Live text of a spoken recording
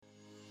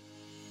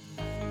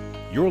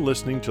You're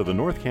listening to the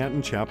North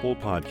Canton Chapel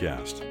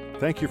podcast.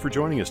 Thank you for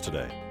joining us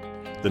today.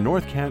 The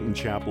North Canton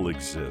Chapel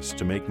exists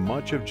to make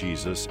much of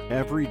Jesus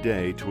every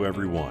day to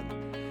everyone.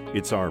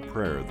 It's our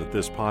prayer that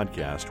this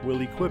podcast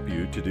will equip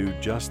you to do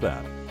just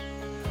that.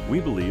 We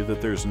believe that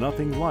there's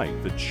nothing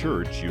like the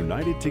church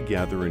united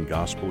together in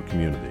gospel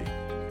community.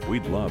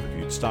 We'd love if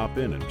you'd stop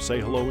in and say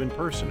hello in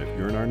person if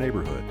you're in our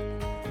neighborhood.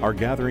 Our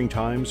gathering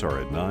times are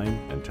at 9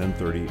 and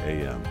 10:30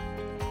 a.m.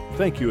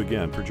 Thank you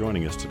again for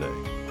joining us today.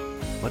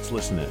 Let's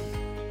listen in.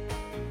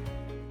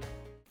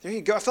 There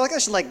you go. I feel like I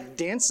should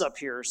dance up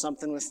here or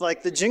something with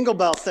the jingle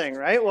bell thing,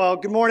 right? Well,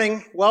 good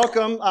morning.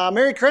 Welcome.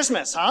 Merry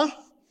Christmas, huh?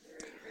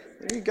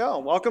 There you go.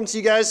 Welcome to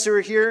you guys who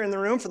are here in the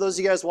room. For those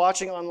of you guys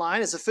watching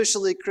online, it's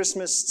officially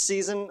Christmas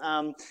season.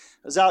 I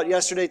was out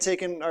yesterday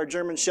taking our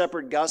German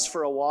Shepherd Gus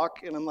for a walk,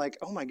 and I'm like,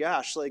 oh my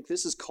gosh,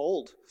 this is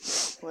cold.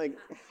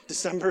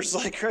 December's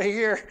right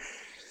here.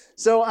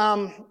 So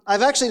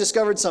I've actually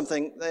discovered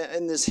something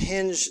in this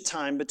hinge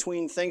time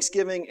between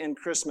Thanksgiving and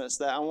Christmas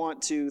that I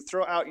want to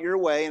throw out your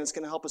way, and it's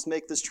going to help us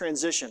make this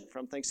transition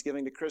from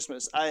Thanksgiving to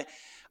Christmas. I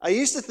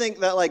used to think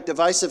that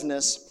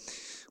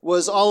divisiveness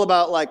was all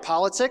about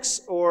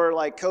politics or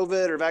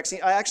COVID or vaccine.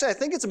 I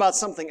think it's about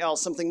something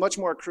else, something much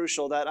more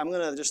crucial that I'm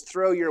going to just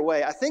throw your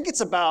way. I think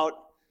it's about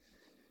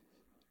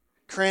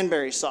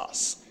cranberry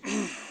sauce.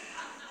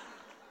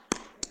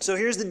 So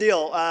here's the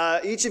deal.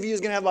 Each of you is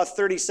going to have about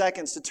 30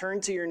 seconds to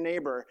turn to your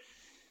neighbor,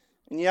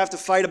 and you have to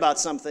fight about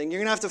something. You're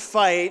going to have to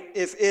fight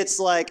if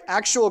it's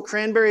actual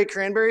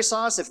cranberry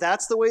sauce, if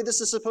that's the way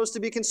this is supposed to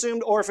be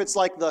consumed, or if it's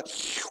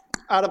the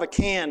out of a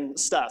can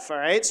stuff, all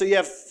right? So you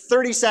have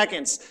 30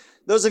 seconds.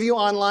 Those of you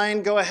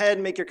online, go ahead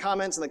and make your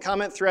comments in the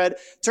comment thread.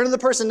 Turn to the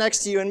person next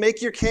to you and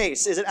make your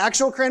case. Is it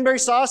actual cranberry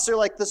sauce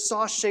or the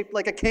sauce shaped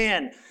like a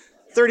can?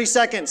 30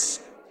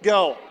 seconds.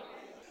 Go.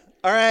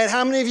 All right,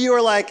 how many of you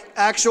are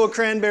actual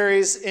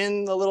cranberries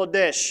in the little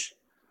dish?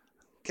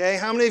 Okay,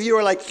 how many of you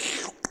are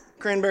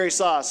cranberry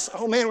sauce?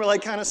 Oh man, we're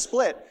kind of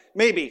split.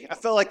 Maybe. I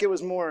felt like it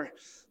was more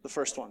the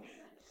first one.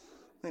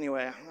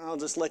 Anyway, I'll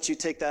just let you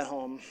take that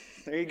home.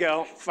 There you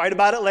go. Fight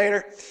about it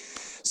later.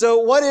 So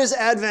what is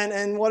Advent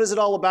and what is it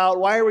all about?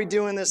 Why are we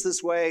doing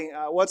this way?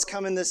 What's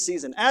coming this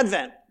season?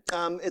 Advent,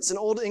 it's an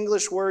old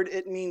English word.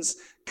 It means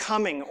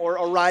coming or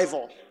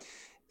arrival.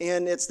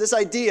 And it's this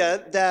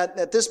idea that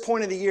at this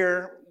point of the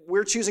year,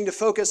 we're choosing to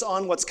focus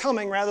on what's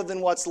coming rather than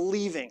what's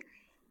leaving.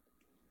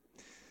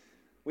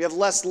 We have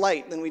less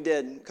light than we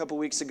did a couple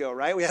weeks ago,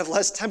 right? We have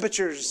less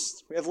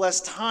temperatures. We have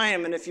less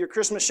time. And if you're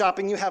Christmas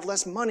shopping, you have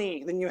less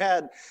money than you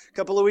had a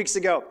couple of weeks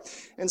ago.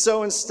 And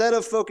so instead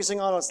of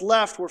focusing on what's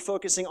left, we're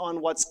focusing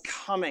on what's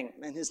coming.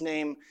 And his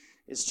name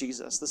is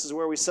Jesus. This is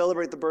where we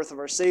celebrate the birth of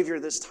our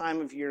Savior this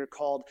time of year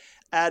called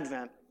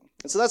Advent.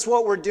 And so that's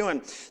what we're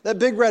doing. That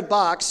big red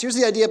box, here's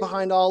the idea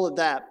behind all of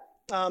that.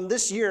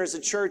 This year as a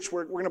church,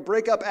 we're going to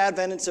break up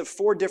Advent into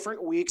 4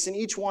 different weeks, and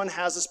each one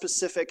has a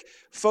specific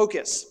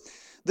focus.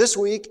 This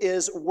week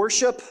is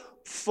worship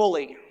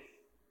fully.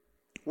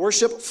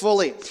 Worship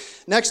fully.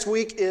 Next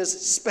week is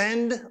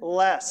spend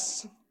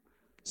less.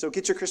 So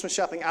get your Christmas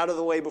shopping out of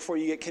the way before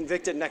you get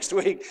convicted next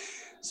week.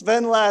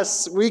 Spend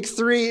less. Week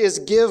 3 is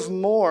give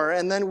more.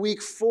 And then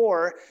week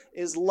 4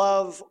 is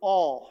love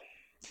all.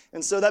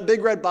 And so that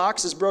big red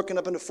box is broken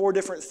up into 4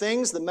 different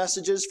things. The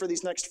messages for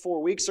these next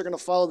 4 weeks are going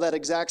to follow that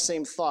exact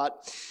same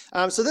thought.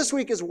 So this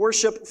week is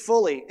worship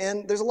fully.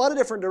 And there's a lot of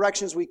different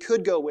directions we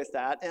could go with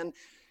that. And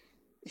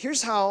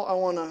here's how I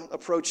want to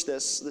approach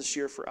this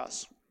year for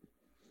us.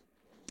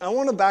 I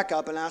want to back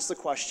up and ask the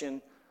question,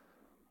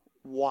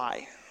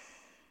 why?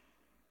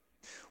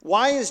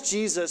 Why is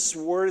Jesus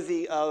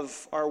worthy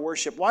of our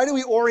worship? Why do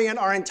we orient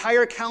our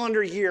entire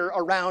calendar year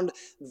around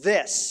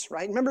this,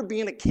 right? Remember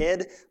being a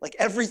kid?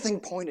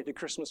 Everything pointed to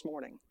Christmas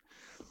morning.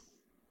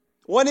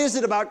 What is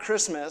it about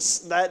Christmas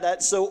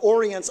that so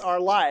orients our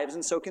lives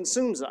and so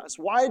consumes us?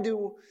 Why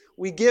do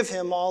we give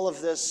him all of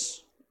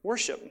this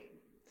worship?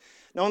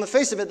 Now, on the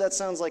face of it, that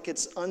sounds like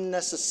it's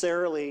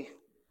unnecessarily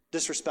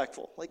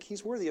disrespectful.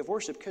 He's worthy of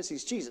worship because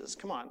he's Jesus.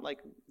 Come on,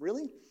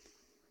 really?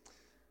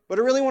 But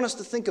I really want us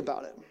to think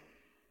about it.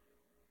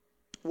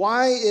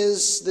 Why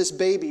is this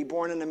baby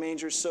born in a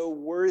manger so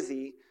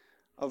worthy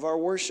of our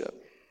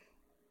worship?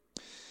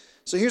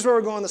 So here's where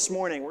we're going this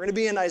morning. We're going to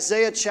be in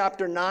Isaiah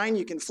chapter 9.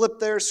 You can flip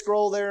there,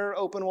 scroll there,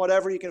 open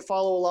whatever. You can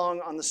follow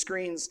along on the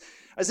screens.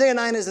 Isaiah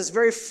 9 is this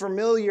very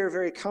familiar,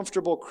 very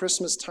comfortable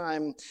Christmas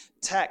time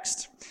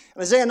text.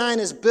 And Isaiah 9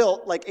 is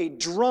built like a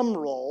drum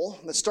roll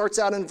that starts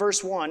out in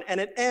verse 1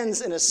 and it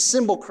ends in a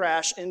cymbal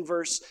crash in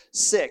verse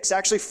 6.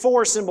 Actually,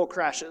 4 cymbal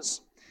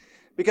crashes.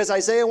 Because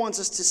Isaiah wants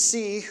us to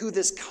see who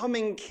this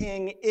coming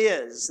king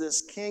is,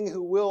 this king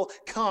who will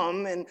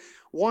come and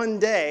one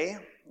day,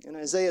 in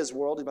Isaiah's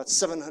world, about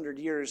 700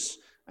 years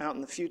out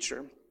in the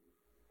future.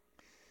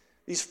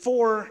 These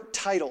 4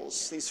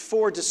 titles, these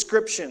 4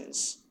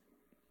 descriptions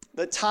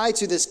that tie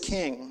to this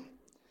king.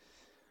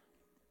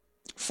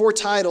 4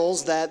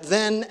 titles that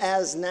then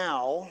as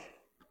now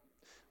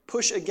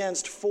push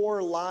against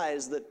 4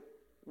 lies that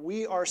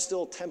we are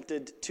still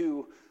tempted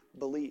to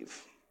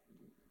believe.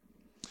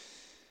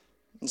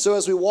 And so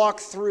as we walk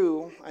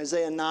through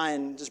Isaiah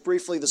 9, just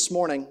briefly this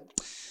morning,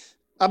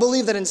 I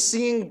believe that in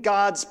seeing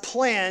God's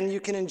plan, you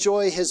can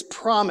enjoy his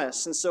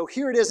promise. And so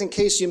here it is in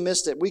case you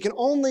missed it. We can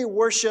only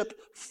worship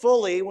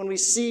fully when we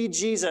see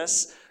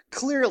Jesus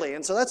clearly.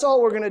 And so that's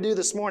all we're going to do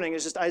this morning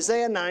is just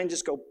Isaiah 9,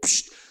 just go,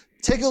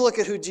 take a look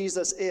at who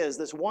Jesus is,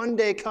 this one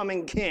day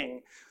coming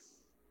king.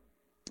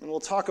 And we'll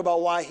talk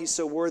about why he's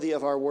so worthy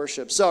of our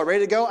worship. So,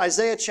 ready to go?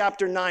 Isaiah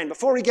chapter 9.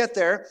 Before we get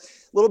there,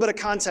 a little bit of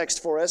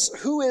context for us.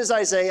 Who is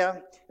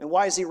Isaiah and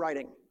why is he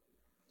writing?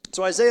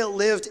 So Isaiah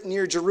lived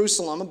near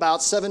Jerusalem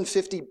about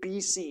 750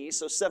 BC,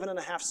 so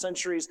 7.5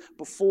 centuries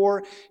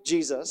before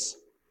Jesus.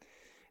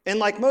 And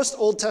like most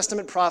Old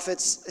Testament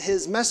prophets,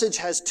 his message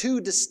has two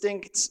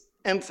distinct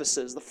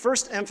emphases. The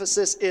first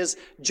emphasis is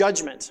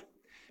judgment.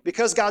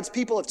 Because God's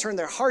people have turned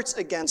their hearts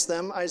against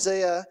them,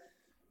 Isaiah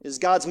is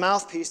God's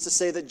mouthpiece to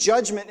say that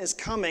judgment is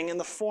coming in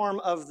the form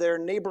of their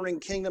neighboring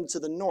kingdom to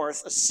the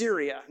north,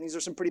 Assyria. And these are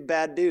some pretty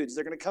bad dudes.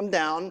 They're going to come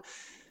down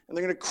and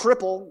they're going to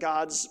cripple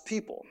God's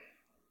people.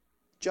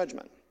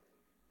 Judgment.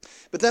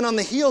 But then on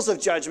the heels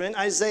of judgment,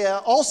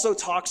 Isaiah also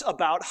talks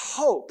about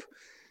hope.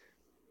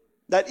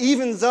 That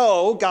even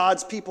though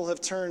God's people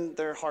have turned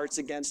their hearts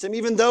against him,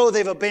 even though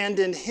they've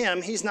abandoned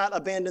him, he's not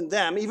abandoned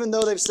them. Even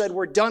though they've said,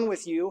 we're done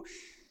with you,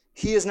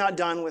 he is not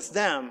done with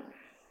them.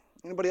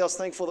 Anybody else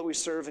thankful that we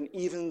serve an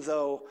even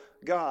though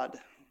God?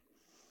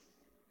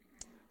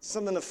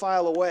 Something to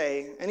file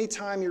away.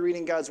 Anytime you're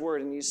reading God's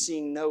word and you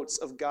see notes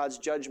of God's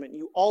judgment,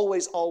 you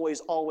always, always,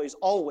 always,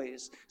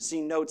 always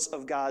see notes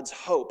of God's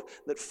hope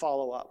that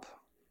follow up.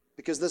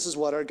 Because this is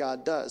what our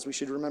God does. We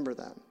should remember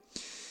that.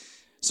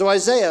 So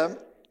Isaiah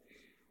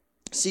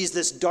sees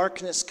this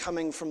darkness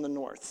coming from the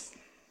north,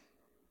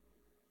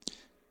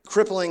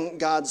 crippling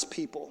God's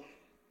people.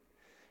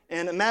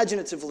 And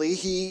imaginatively,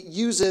 he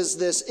uses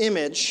this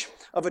image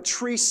of a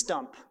tree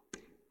stump.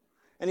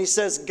 And he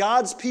says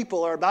God's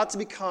people are about to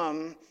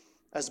become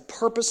as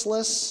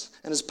purposeless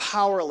and as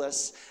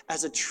powerless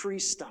as a tree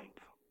stump.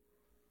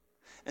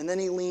 And then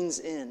he leans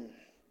in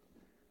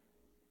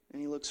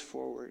and he looks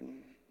forward.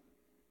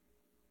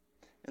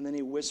 And then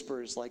he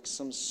whispers like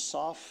some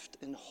soft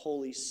and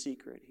holy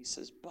secret. He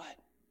says, but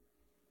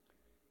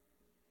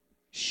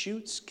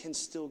shoots can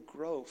still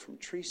grow from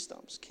tree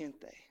stumps, can't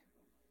they?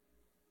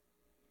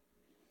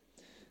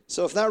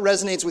 So if that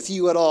resonates with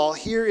you at all,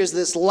 here is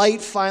this light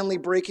finally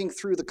breaking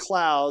through the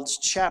clouds,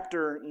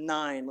 chapter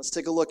 9. Let's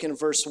take a look in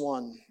verse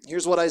 1.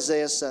 Here's what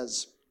Isaiah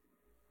says.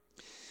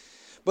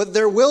 But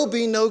there will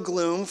be no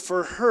gloom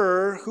for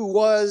her who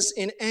was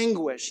in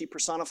anguish. He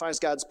personifies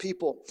God's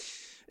people.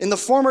 In the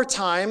former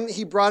time,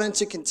 he brought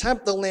into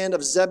contempt the land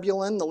of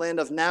Zebulun, the land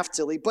of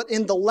Naphtali. But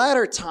in the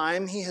latter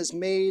time, he has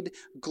made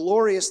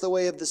glorious the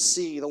way of the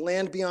sea, the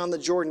land beyond the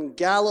Jordan,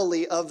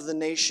 Galilee of the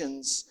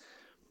nations.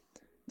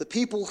 The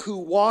people who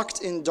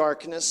walked in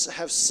darkness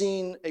have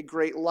seen a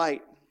great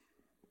light.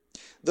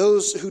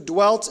 Those who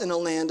dwelt in a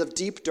land of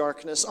deep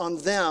darkness, on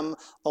them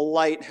a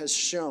light has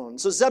shone.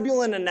 So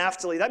Zebulun and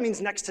Naphtali, that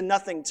means next to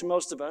nothing to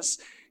most of us.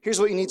 Here's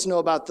what you need to know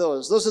about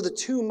those. Those are the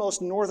two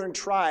most northern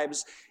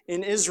tribes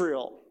in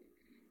Israel.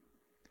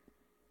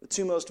 The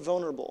two most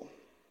vulnerable.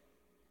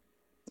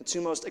 The two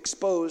most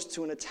exposed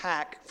to an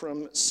attack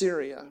from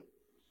Syria.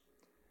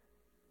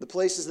 The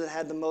places that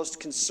had the most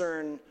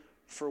concern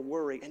for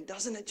worry. And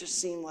doesn't it just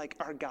seem like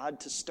our God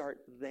to start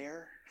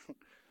there?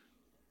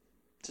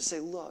 To say,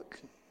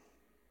 look,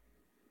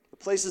 the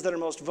places that are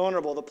most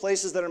vulnerable, the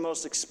places that are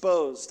most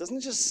exposed, doesn't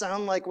it just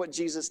sound like what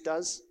Jesus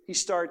does? He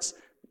starts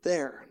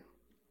there.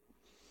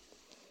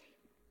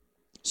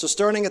 So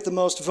starting at the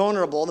most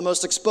vulnerable, the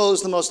most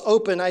exposed, the most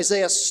open,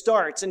 Isaiah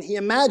starts, and he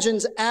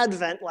imagines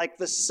Advent like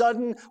the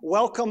sudden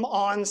welcome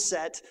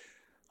onset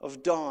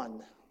of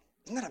dawn.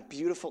 Isn't that a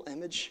beautiful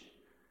image?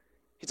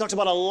 He talks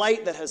about a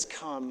light that has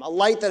come, a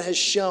light that has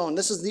shone.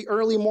 This is the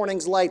early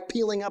morning's light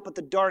peeling up at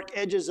the dark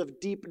edges of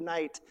deep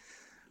night.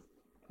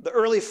 The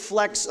early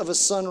flecks of a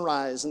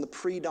sunrise in the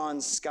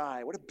pre-dawn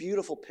sky. What a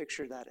beautiful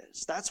picture that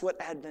is. That's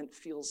what Advent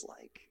feels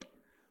like.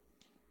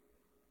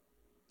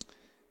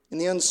 In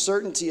the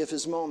uncertainty of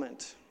his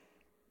moment,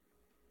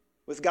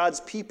 with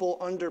God's people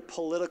under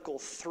political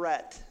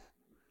threat,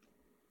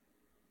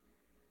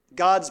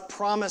 God's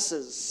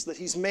promises that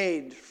he's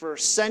made for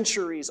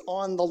centuries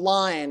on the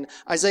line,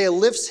 Isaiah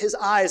lifts his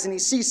eyes and he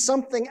sees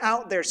something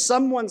out there.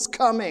 Someone's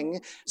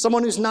coming,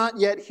 someone who's not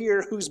yet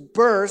here, whose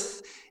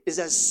birth is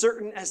as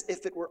certain as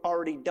if it were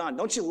already done.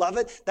 Don't you love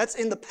it? That's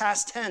in the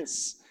past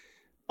tense.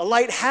 A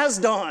light has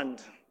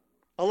dawned.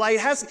 A light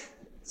has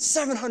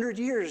 700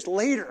 years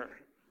later.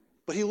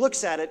 But he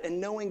looks at it and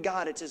knowing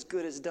God, it's as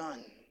good as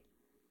done.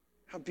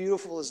 How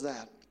beautiful is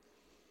that?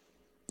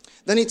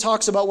 Then he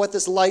talks about what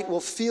this light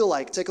will feel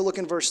like. Take a look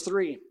in verse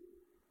 3.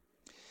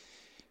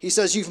 He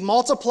says, you've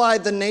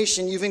multiplied the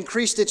nation, you've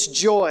increased its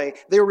joy.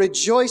 They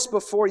rejoice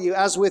before you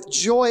as with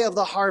joy of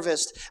the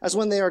harvest, as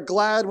when they are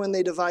glad when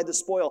they divide the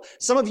spoil.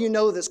 Some of you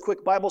know this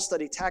quick Bible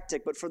study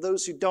tactic, but for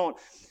those who don't,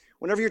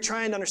 whenever you're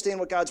trying to understand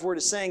what God's word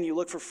is saying, you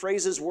look for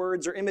phrases,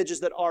 words, or images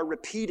that are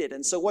repeated.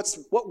 And so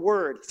what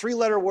word,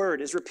 3-letter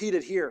word, is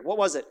repeated here? What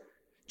was it?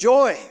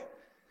 Joy.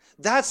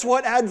 That's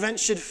what Advent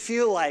should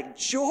feel like.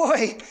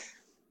 Joy.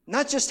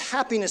 Not just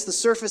happiness, the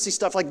surfacey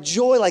stuff, like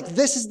joy, like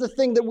this is the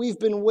thing that we've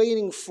been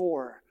waiting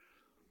for.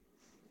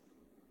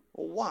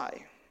 Well,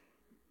 why?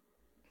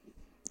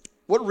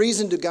 What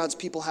reason do God's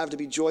people have to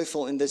be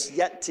joyful in this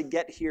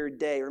yet-to-get-here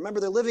day?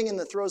 Remember, they're living in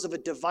the throes of a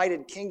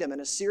divided kingdom,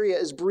 and Assyria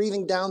is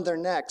breathing down their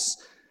necks.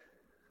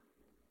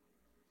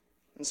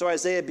 And so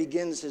Isaiah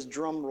begins his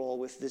drum roll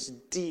with this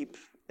deep,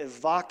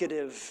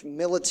 evocative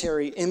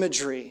military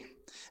imagery.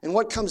 And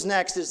what comes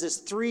next is this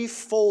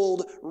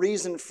threefold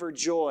reason for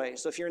joy.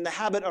 So if you're in the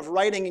habit of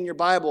writing in your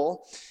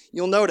Bible,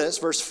 you'll notice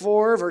verse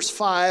 4, verse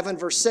 5, and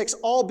verse 6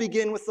 all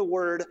begin with the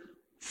word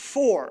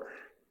for.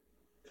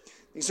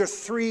 These are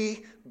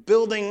three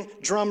building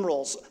drum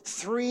rolls,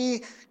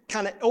 three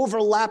kind of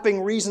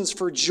overlapping reasons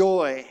for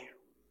joy.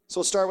 So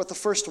we'll start with the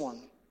first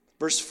one,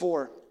 verse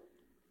 4.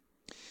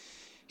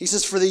 He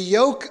says, "For the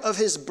yoke of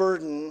his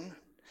burden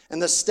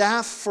and the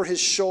staff for his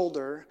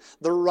shoulder,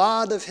 the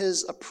rod of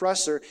his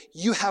oppressor,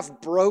 you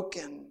have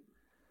broken,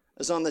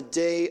 as on the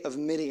day of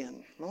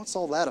Midian." Well, what's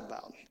all that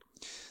about?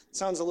 It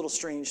sounds a little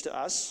strange to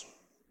us.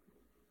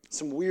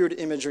 Some weird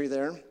imagery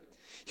there.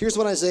 Here's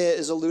what Isaiah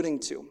is alluding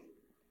to.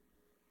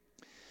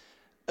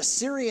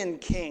 Assyrian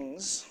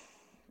kings,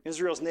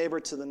 Israel's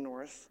neighbor to the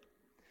north,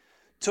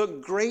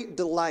 took great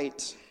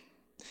delight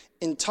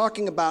in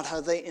talking about how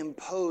they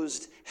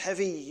imposed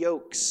heavy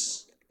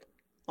yokes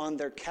on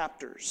their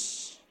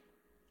captors.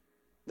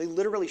 They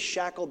literally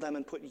shackled them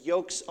and put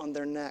yokes on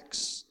their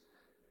necks.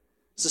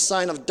 It's a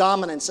sign of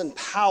dominance and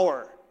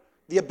power,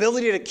 the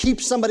ability to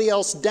keep somebody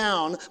else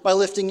down by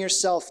lifting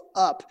yourself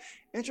up.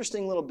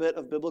 Interesting little bit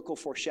of biblical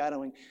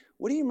foreshadowing.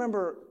 What do you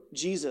remember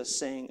Jesus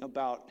saying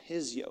about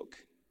his yoke?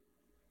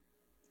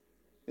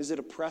 Is it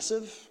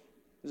oppressive?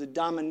 Is it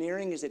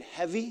domineering? Is it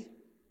heavy?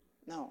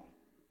 No.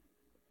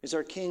 Is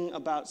our king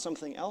about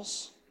something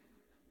else?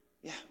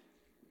 Yeah.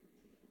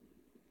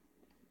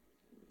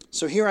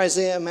 So here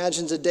Isaiah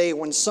imagines a day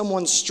when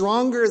someone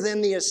stronger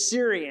than the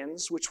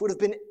Assyrians, which would have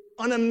been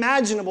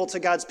unimaginable to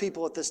God's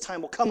people at this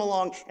time, will come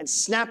along and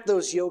snap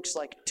those yokes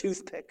like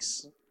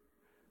toothpicks.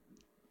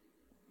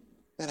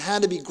 That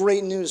had to be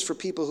great news for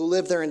people who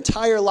lived their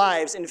entire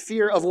lives in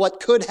fear of what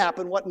could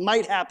happen, what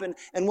might happen,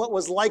 and what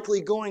was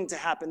likely going to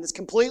happen. This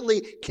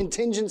completely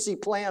contingency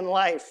plan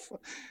life.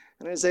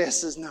 And Isaiah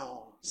says,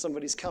 no,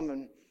 somebody's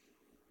coming.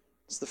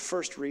 It's the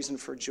first reason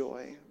for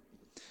joy.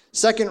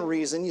 Second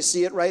reason, you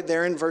see it right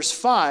there in verse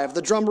 5.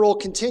 The drum roll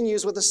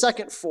continues with a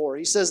second for.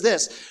 He says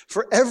this,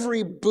 "For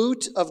every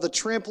boot of the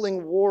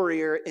trampling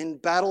warrior in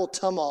battle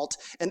tumult,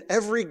 and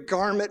every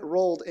garment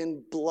rolled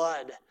in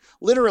blood."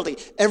 Literally,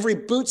 every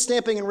boot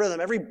stamping in rhythm,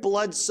 every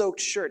blood-soaked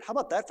shirt. How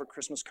about that for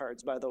Christmas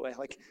cards, by the way?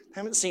 Like, I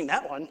haven't seen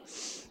that one.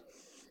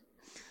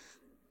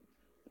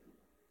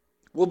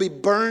 Will be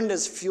burned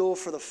as fuel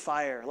for the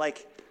fire.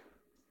 Like,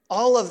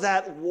 all of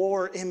that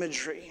war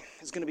imagery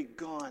is going to be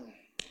gone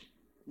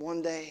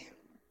one day.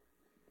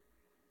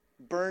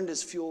 Burned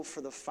as fuel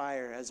for the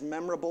fire, as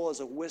memorable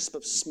as a wisp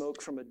of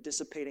smoke from a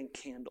dissipating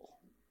candle.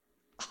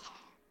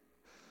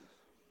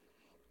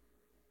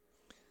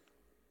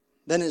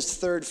 Then his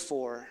third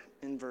for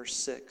in verse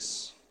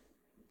 6.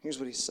 Here's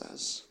what he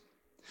says.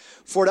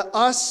 "For to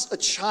us a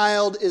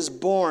child is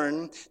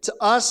born, to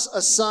us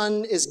a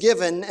son is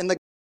given, and the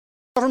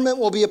government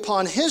will be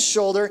upon his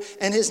shoulder,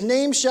 and his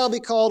name shall be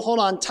called," hold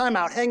on, time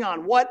out, hang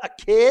on, what, a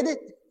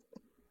kid?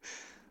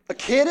 A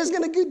kid is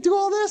going to do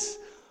all this?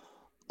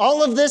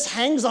 All of this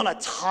hangs on a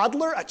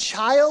toddler, a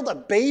child, a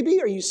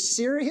baby? Are you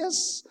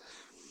serious?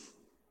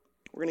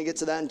 We're going to get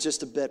to that in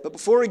just a bit. But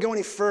before we go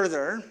any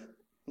further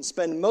and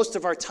spend most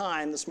of our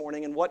time this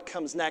morning in what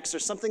comes next,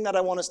 there's something that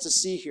I want us to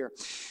see here.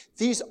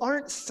 These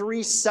aren't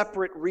three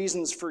separate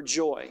reasons for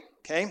joy,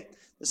 okay?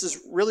 This is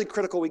really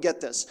critical we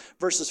get this.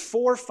 Verses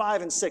 4,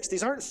 5, and 6.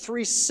 These aren't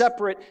three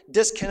separate,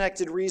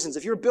 disconnected reasons.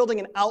 If you're building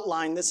an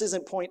outline, this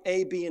isn't point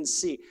A, B, and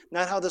C.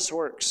 Not how this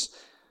works.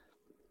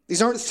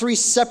 These aren't three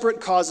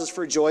separate causes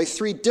for joy,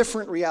 three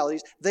different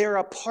realities. They are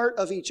a part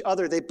of each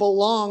other. They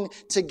belong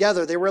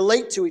together. They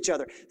relate to each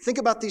other. Think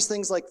about these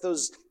things like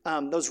those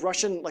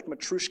Russian like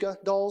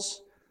Matryoshka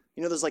dolls.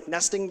 You know, those like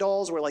nesting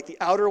dolls where like the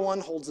outer one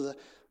holds the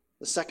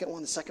second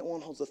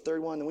one holds the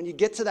third one. And when you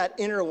get to that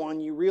inner one,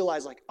 you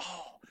realize like,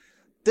 oh,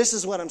 this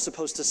is what I'm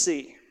supposed to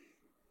see.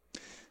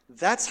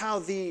 That's how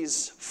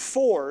these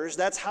fours,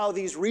 that's how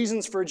these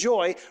reasons for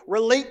joy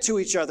relate to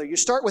each other. You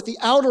start with the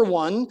outer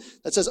one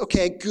that says,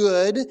 okay,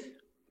 good,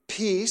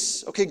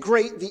 peace, okay,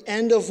 great, the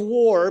end of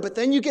war, but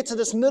then you get to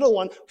this middle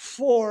one,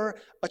 for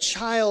a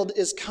child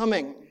is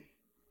coming.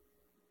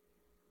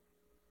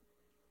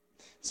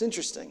 It's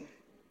interesting,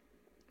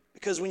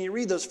 because when you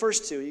read those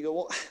first two, you go,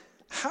 well,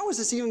 how is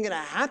this even going to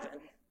happen?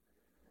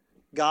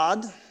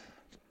 God,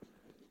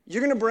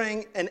 you're going to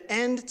bring an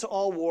end to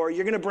all war.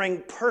 You're going to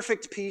bring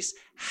perfect peace.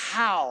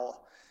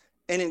 How?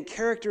 And in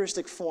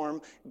characteristic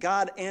form,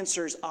 God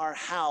answers our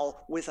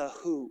how with a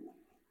who.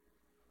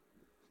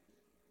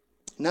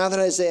 Now that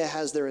Isaiah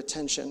has their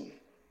attention,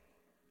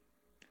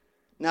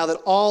 Now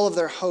that all of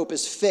their hope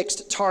is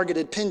fixed,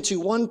 targeted, pinned to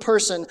one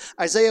person,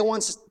 Isaiah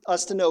wants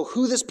us to know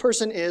who this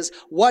person is,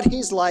 what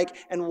he's like,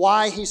 and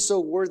why he's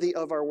so worthy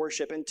of our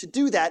worship. And to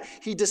do that,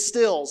 he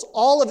distills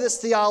all of this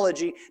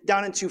theology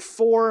down into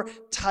four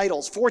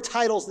titles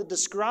that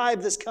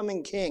describe this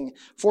coming king,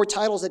 four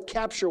titles that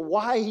capture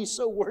why he's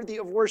so worthy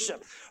of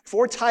worship,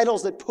 four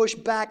titles that push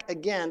back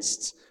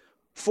against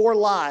four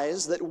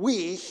lies that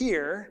we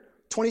here,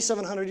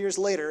 2,700 years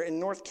later in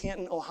North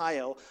Canton,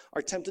 Ohio,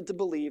 are tempted to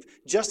believe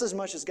just as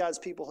much as God's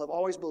people have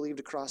always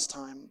believed across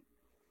time.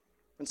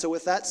 And so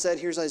with that said,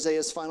 here's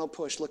Isaiah's final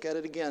push. Look at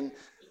it again.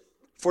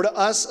 For to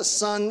us a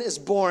son is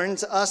born,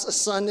 to us a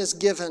son is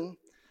given.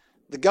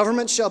 The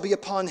government shall be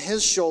upon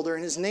his shoulder,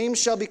 and his name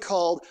shall be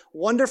called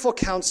Wonderful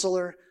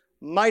Counselor,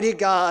 Mighty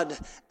God,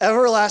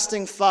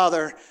 Everlasting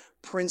Father,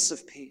 Prince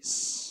of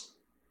Peace.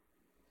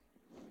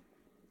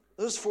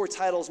 Those four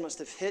titles must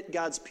have hit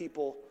God's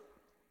people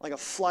like a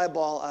fly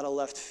ball out of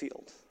left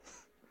field.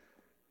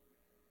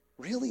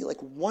 Really? Like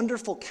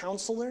Wonderful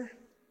Counselor?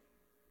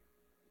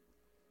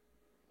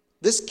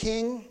 This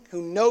king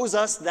who knows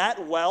us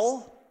that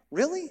well?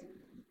 Really?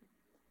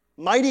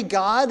 Mighty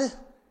God?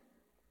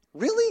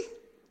 Really?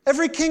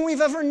 Every king we've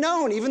ever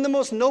known, even the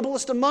most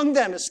noblest among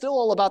them, is still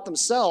all about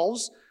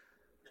themselves.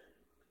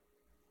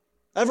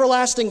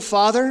 Everlasting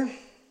Father?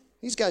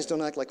 These guys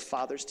don't act like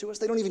fathers to us.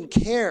 They don't even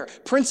care.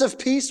 Prince of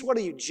Peace? What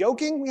are you,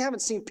 joking? We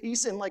haven't seen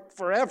peace in like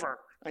forever.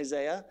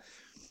 Isaiah.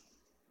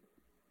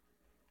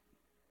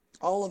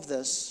 All of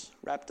this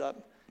wrapped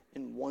up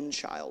in one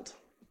child.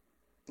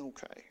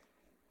 Okay.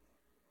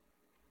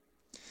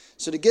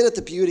 So to get at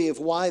the beauty of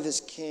why this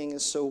king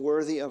is so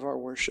worthy of our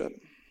worship,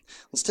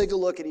 let's take a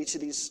look at each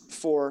of these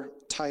four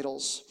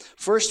titles.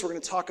 First, we're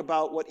going to talk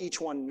about what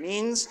each one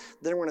means.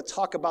 Then we're going to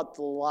talk about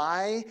the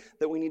lie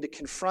that we need to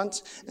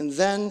confront. And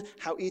then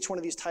how each one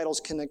of these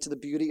titles connect to the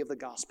beauty of the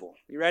gospel.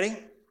 You ready?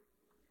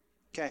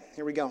 Okay,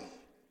 here we go.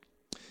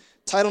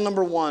 Title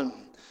number 1,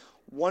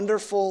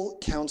 Wonderful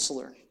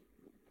Counselor.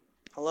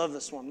 I love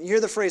this one. You hear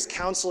the phrase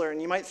counselor,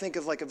 and you might think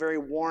of like a very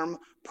warm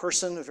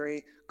person, a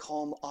very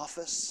calm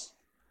office.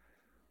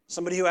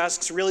 Somebody who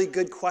asks really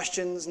good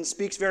questions and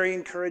speaks very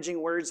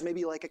encouraging words,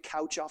 maybe like a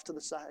couch off to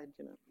the side,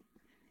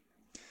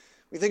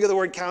 We think of the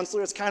word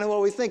counselor, it's kind of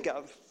what we think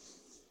of.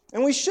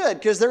 And we should,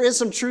 because there is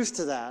some truth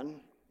to that.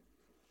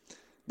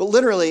 But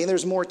literally,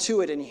 there's more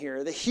to it in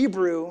here. The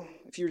Hebrew,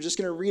 if you're just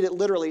going to read it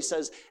literally,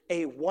 says,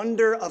 a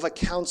wonder of a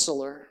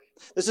counselor.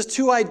 This is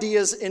two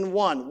ideas in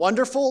one,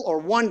 wonderful or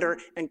wonder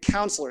and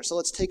counselor. So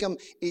let's take them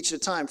each at a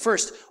time.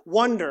 First,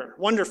 wonder,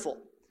 wonderful.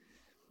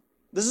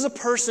 This is a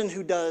person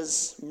who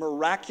does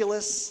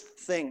miraculous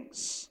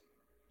things,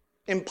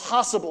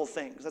 impossible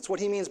things. That's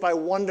what he means by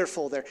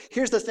wonderful there.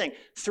 Here's the thing.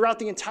 Throughout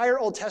the entire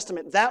Old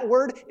Testament, that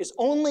word is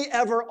only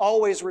ever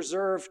always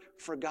reserved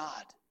for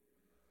God.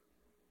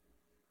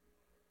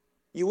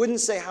 You wouldn't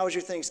say, how was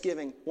your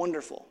Thanksgiving?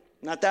 Wonderful.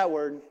 Not that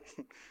word.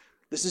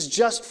 This is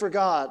just for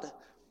God.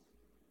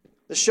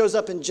 This shows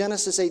up in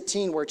Genesis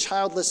 18 where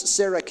childless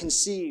Sarah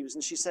conceives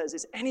and she says,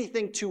 is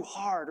anything too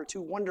hard or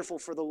too wonderful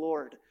for the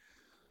Lord?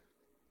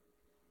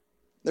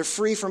 They're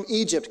free from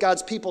Egypt.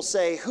 God's people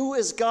say, who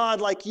is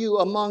God like you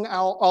among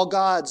all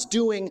gods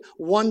doing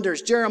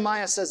wonders?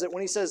 Jeremiah says it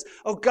when he says,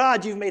 oh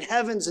God, you've made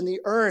heavens and the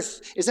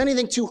earth. Is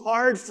anything too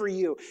hard for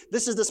you?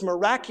 This is this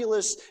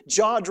miraculous,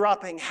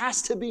 jaw-dropping,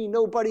 has to be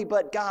nobody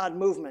but God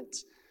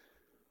movement.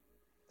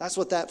 That's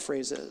what that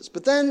phrase is.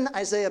 But then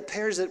Isaiah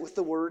pairs it with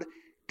the word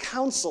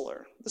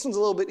counselor. This one's a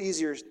little bit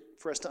easier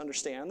for us to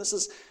understand. This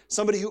is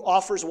somebody who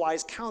offers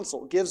wise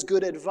counsel, gives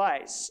good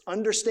advice,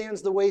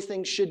 understands the way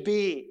things should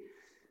be.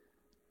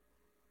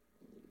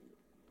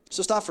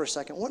 So stop for a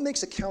second. What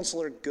makes a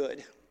counselor good?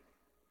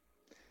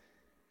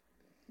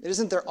 It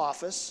isn't their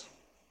office.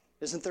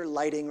 It isn't their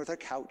lighting or their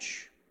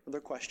couch or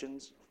their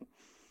questions.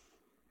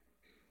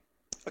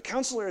 A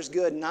counselor is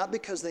good not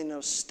because they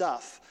know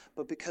stuff,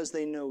 but because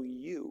they know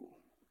you.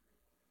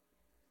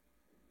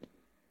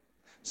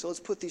 So let's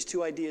put these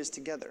two ideas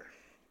together.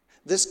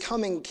 This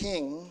coming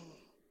king,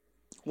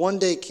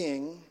 one-day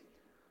king,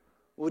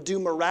 will do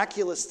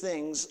miraculous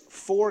things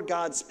for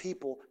God's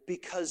people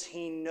because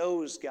he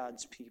knows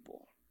God's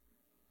people.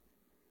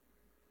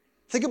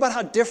 Think about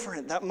how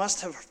different that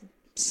must have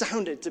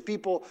sounded to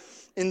people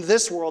in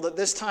this world at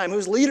this time,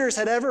 whose leaders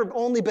had ever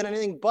only been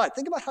anything but.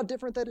 Think about how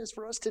different that is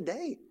for us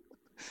today.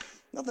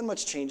 Nothing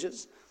much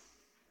changes.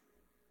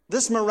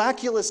 This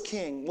miraculous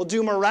king will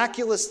do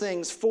miraculous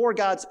things for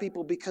God's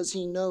people because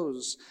he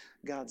knows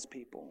God's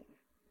people.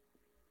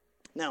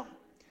 Now,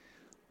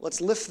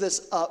 let's lift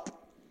this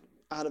up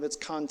out of its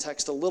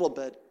context a little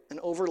bit and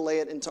overlay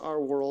it into our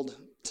world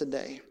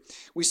today.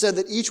 We said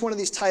that each one of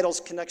these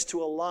titles connects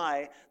to a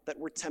lie that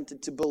we're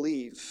tempted to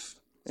believe.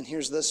 And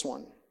here's this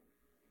one.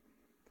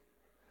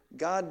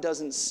 God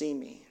doesn't see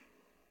me.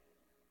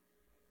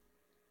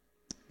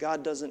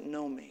 God doesn't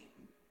know me.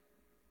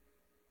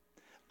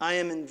 I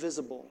am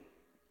invisible.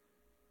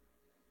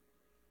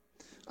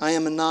 I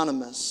am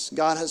anonymous.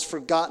 God has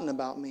forgotten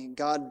about me.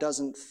 God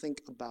doesn't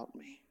think about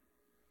me.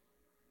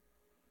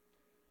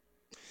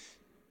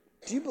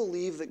 Do you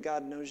believe that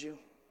God knows you?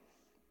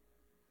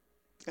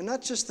 And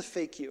not just the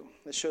fake you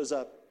that shows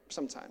up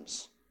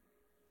sometimes,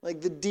 like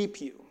the deep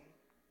you.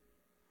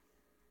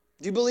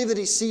 Do you believe that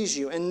he sees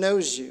you and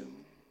knows you?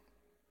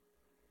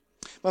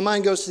 My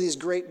mind goes to these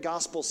great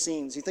gospel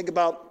scenes. You think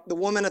about the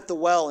woman at the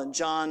well in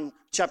John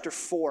chapter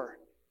 4.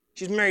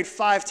 She's been married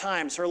 5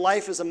 times. Her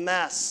life is a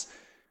mess.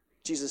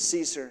 Jesus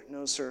sees her,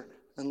 knows her,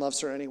 and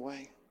loves her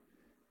anyway.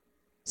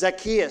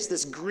 Zacchaeus,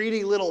 this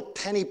greedy little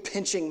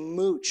penny-pinching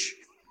mooch.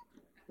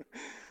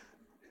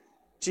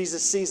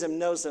 Jesus sees him,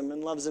 knows him,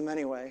 and loves him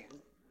anyway.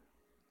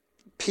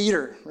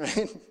 Peter,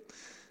 right?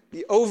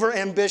 The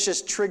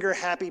over-ambitious,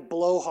 trigger-happy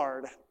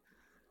blowhard.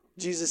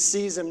 Jesus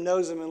sees him,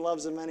 knows him, and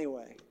loves him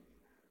anyway.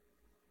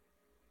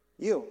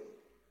 You.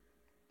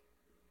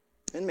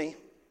 And me.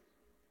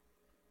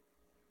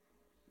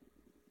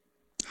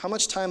 How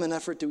much time and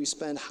effort do we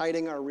spend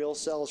hiding our real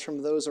selves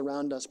from those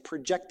around us,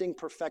 projecting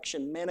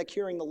perfection,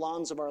 manicuring the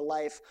lawns of our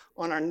life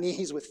on our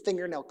knees with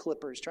fingernail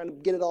clippers, trying to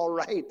get it all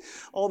right,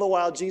 all the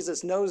while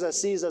Jesus knows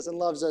us, sees us, and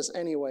loves us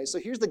anyway. So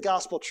here's the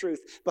gospel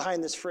truth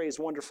behind this phrase,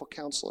 wonderful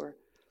counselor.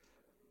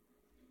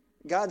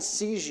 God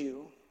sees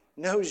you,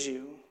 knows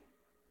you,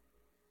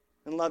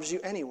 and loves you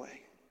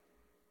anyway.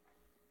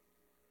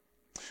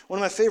 One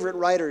of my favorite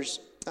writers,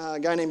 a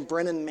guy named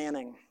Brannon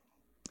Manning.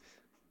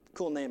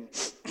 Cool name.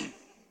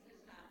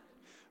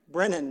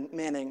 Brannon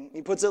Manning,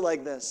 he puts it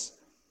like this.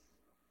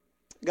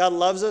 God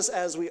loves us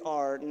as we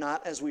are,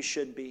 not as we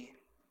should be.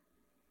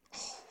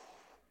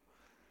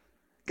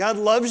 God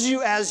loves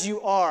you as you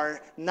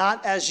are,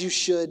 not as you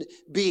should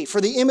be.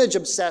 For the image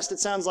obsessed, it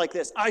sounds like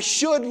this. I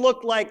should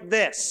look like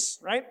this,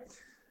 right?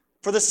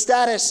 For the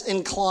status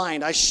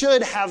inclined, I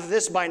should have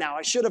this by now.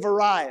 I should have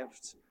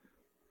arrived.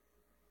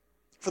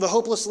 For the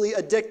hopelessly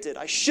addicted,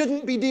 I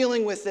shouldn't be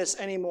dealing with this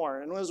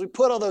anymore. And as we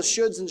put all those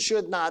shoulds and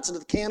should nots into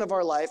the can of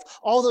our life,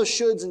 all those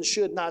shoulds and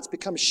should nots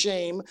become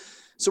shame.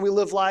 So we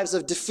live lives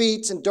of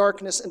defeat and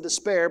darkness and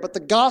despair. But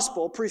the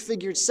gospel,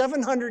 prefigured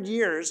 700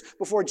 years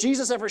before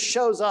Jesus ever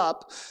shows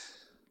up,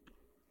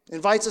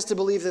 invites us to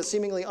believe the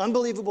seemingly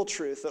unbelievable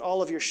truth that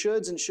all of your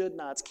shoulds and should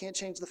nots can't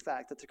change the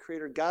fact that the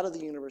creator God of the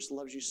universe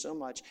loves you so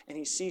much, and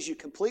he sees you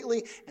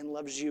completely and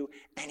loves you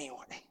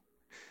anyway.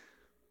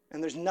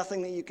 And there's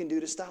nothing that you can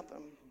do to stop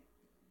him.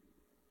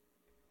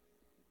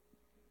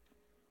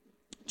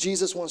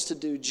 Jesus wants to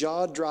do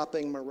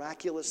jaw-dropping,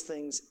 miraculous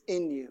things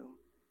in you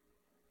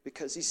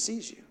because he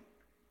sees you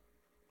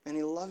and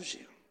he loves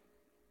you.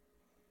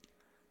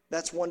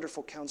 That's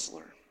wonderful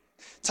counselor.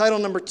 Title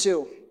number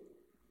 2,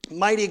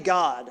 Mighty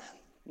God.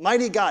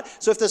 Mighty God.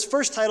 So if this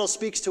first title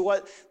speaks to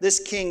what this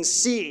king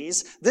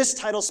sees, this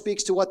title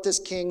speaks to what this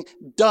king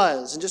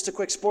does. And just a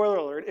quick spoiler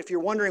alert, if you're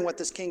wondering what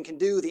this king can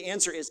do, the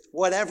answer is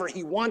whatever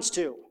he wants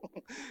to.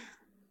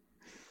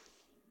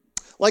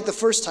 Like the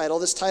first title,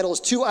 this title is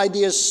 2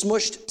 ideas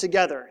smushed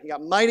together. You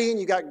got mighty and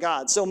you got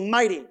God. So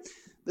mighty,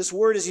 this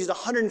word is used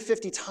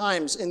 150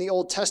 times in the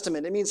Old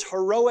Testament. It means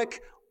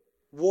heroic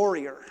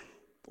warrior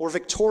or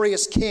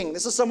victorious king.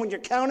 This is someone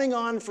you're counting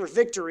on for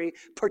victory,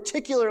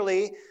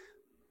 particularly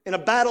in a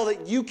battle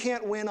that you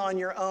can't win on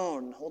your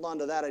own. Hold on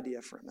to that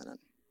idea for a minute.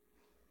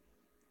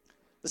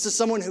 This is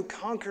someone who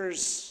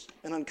conquers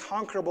an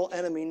unconquerable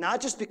enemy,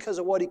 not just because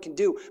of what he can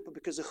do, but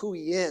because of who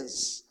he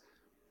is.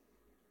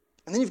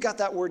 And then you've got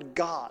that word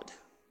God,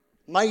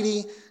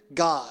 mighty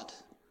God.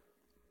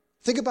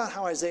 Think about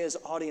how Isaiah's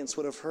audience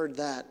would have heard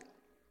that.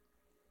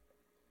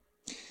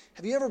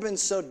 Have you ever been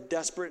so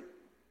desperate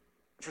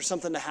for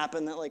something to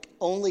happen that like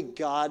only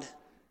God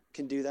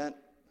can do that?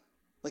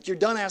 Like you're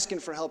done asking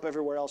for help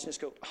everywhere else and you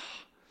just go,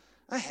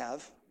 I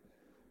have.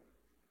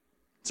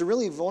 It's a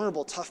really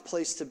vulnerable, tough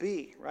place to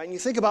be, right? And you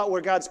think about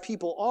where God's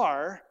people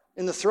are,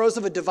 in the throes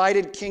of a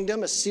divided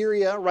kingdom,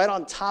 Assyria right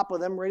on top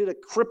of them, ready to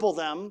cripple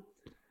them,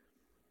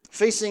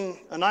 facing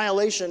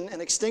annihilation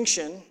and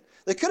extinction.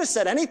 They could have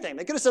said anything.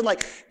 They could have said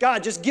like,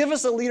 God, just give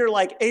us a leader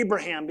like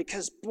Abraham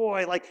because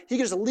boy, like he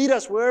can just lead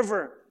us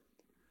wherever.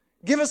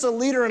 Give us a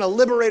leader and a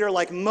liberator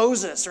like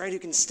Moses, right, who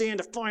can stand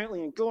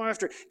defiantly and go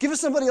after. Give us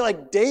somebody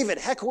like David.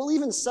 Heck, we'll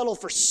even settle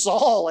for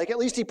Saul. Like, at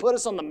least he put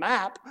us on the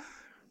map.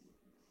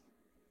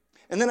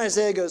 And then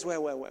Isaiah goes, wait.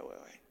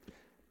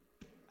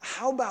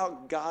 How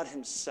about God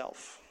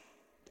himself?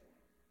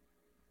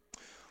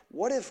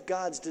 What if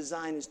God's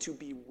design is to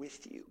be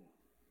with you?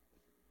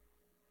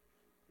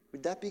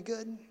 Would that be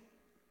good?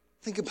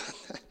 Think about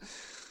that.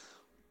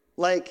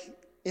 Like,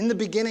 in the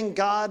beginning,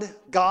 God?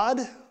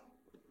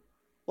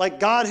 Like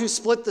God who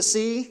split the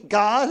sea,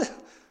 God.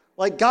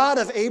 Like God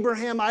of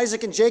Abraham,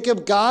 Isaac, and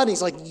Jacob, God. And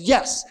he's like,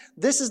 yes,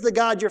 this is the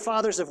God your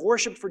fathers have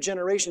worshipped for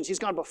generations. He's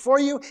gone before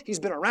you. He's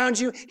been around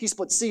you. He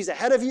split seas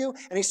ahead of you.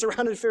 And he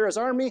surrounded Pharaoh's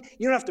army.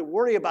 You don't have to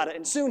worry about it.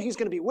 And soon he's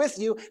going to be with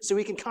you so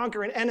he can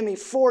conquer an enemy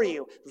for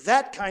you.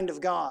 That kind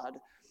of God.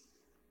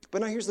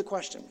 But now here's the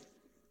question.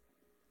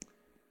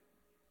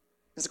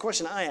 It's a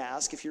question I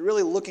ask. If you're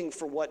really looking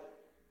for what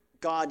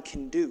God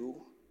can do,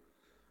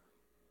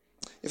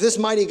 if this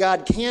mighty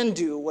God can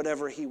do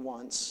whatever he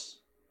wants,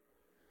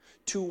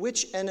 to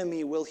which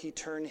enemy will he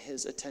turn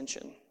his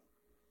attention?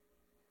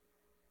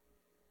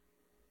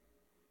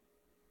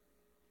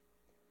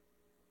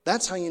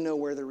 That's how you know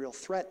where the real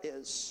threat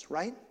is,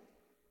 right?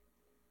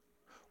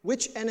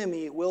 Which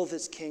enemy will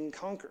this king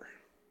conquer?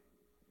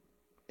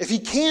 If he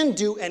can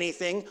do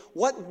anything,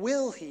 what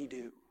will he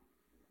do?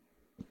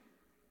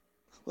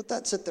 Let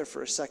that sit there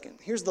for a second.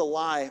 Here's the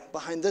lie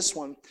behind this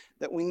one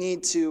that we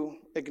need to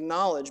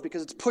acknowledge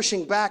because it's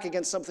pushing back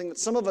against something that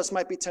some of us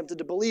might be tempted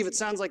to believe. It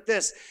sounds like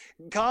this: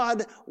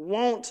 God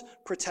won't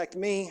protect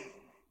me.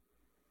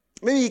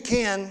 Maybe he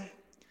can,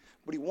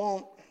 but he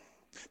won't.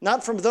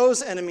 Not from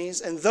those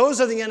enemies, and those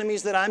are the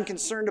enemies that I'm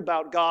concerned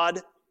about,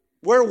 God.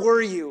 Where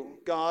were you,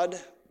 God?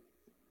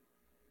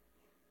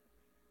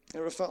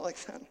 Ever felt like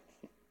that?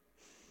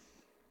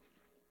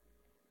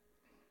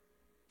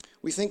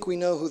 We think we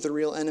know who the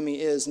real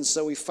enemy is, and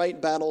so we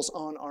fight battles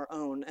on our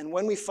own. And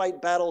when we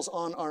fight battles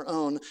on our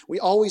own, we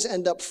always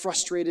end up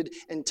frustrated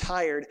and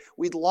tired.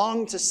 We'd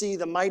long to see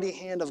the mighty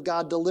hand of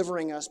God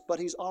delivering us,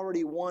 but he's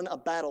already won a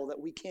battle that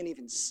we can't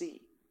even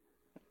see.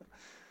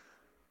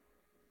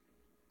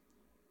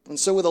 And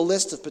so with a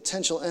list of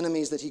potential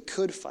enemies that he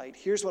could fight,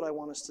 here's what I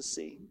want us to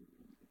see.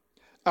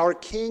 Our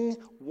king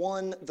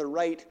won the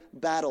right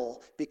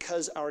battle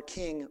because our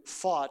king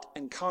fought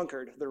and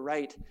conquered the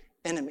right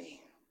enemy.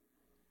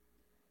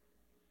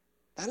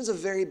 That is a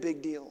very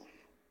big deal.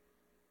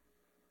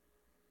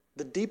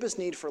 The deepest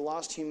need for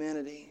lost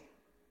humanity,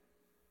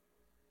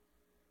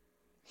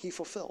 he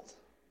fulfilled.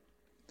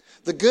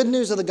 The good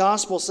news of the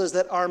gospel says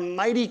that our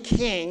mighty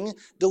king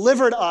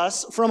delivered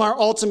us from our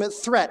ultimate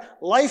threat,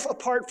 life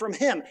apart from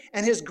him.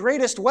 And his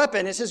greatest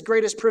weapon is his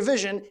greatest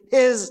provision,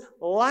 his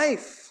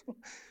life.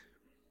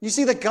 You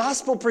see the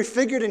gospel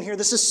prefigured in here.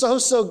 This is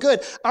so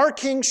good. Our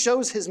king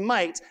shows his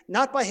might,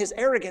 not by his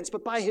arrogance,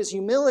 but by his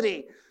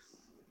humility.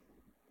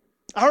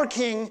 Our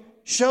king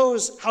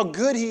shows how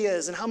good he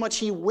is and how much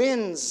he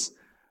wins,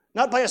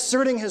 not by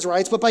asserting his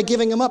rights, but by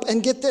giving them up.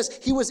 And get this,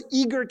 he was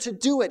eager to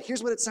do it.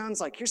 Here's what it sounds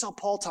like. Here's how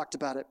Paul talked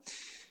about it.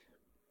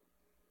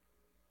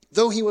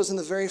 Though he was in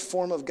the very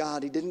form of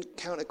God, he didn't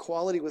count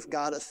equality with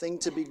God a thing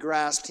to be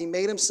grasped. He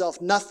made himself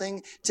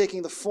nothing,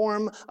 taking the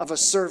form of a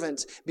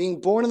servant.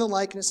 Being born in the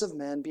likeness of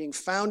men, being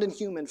found in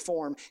human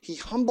form, he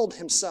humbled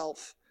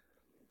himself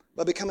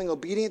by becoming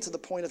obedient to the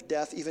point of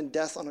death, even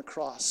death on a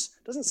cross.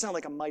 Doesn't sound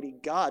like a mighty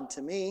God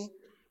to me.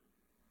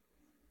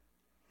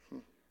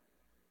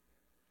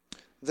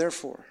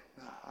 Therefore,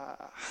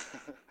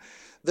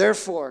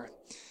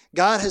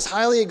 God has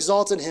highly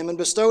exalted him and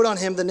bestowed on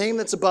him the name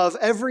that's above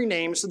every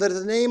name, so that at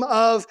the name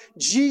of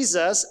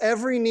Jesus,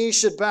 every knee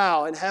should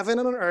bow in heaven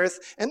and on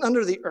earth and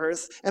under the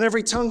earth, and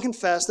every tongue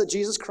confess that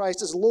Jesus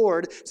Christ is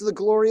Lord, to the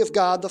glory of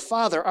God the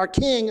Father. Our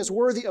King is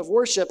worthy of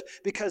worship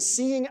because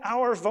seeing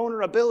our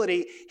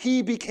vulnerability,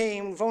 he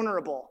became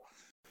vulnerable.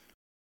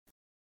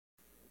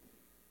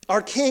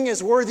 Our King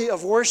is worthy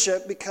of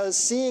worship because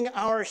seeing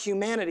our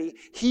humanity,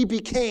 he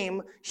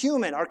became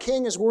human. Our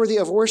King is worthy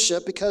of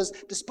worship because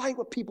despite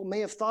what people may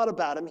have thought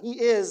about him,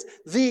 he is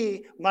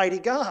the mighty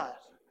God.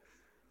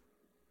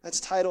 That's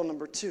title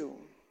number 2.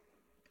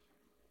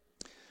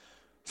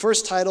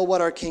 First title,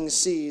 what our King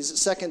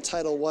sees. Second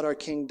title, what our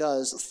King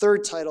does.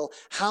 Third title,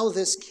 how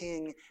this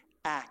King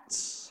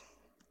acts.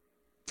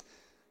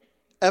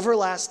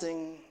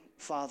 Everlasting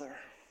Father.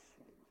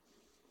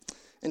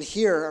 And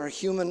here, our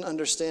human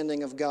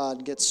understanding of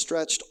God gets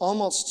stretched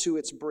almost to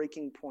its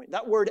breaking point.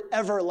 That word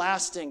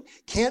everlasting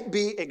can't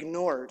be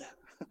ignored.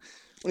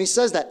 When he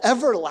says that,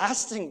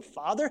 everlasting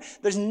Father,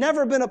 there's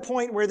never been a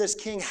point where this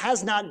king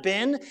has not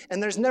been,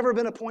 and there's never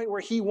been a point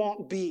where he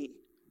won't be.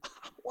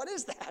 What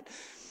is that?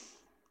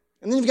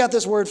 And then you've got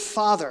this word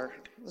Father.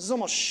 This is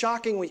almost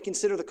shocking when you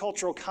consider the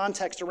cultural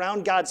context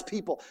around God's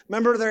people.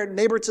 Remember their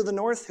neighbor to the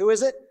north? Who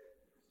is it?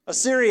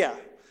 Assyria.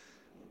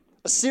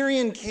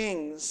 Assyrian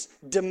kings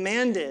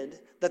demanded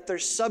that their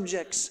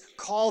subjects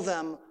call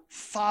them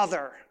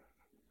Father.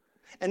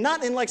 And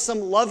not in like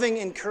some loving,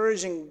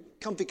 encouraging,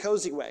 comfy,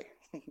 cozy way.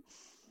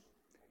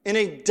 In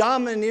a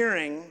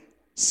domineering,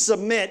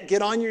 submit,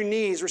 get on your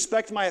knees,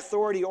 respect my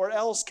authority, or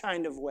else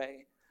kind of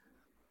way.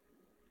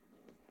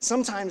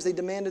 Sometimes they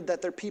demanded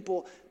that their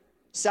people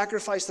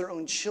sacrifice their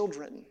own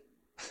children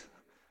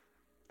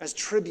as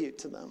tribute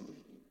to them.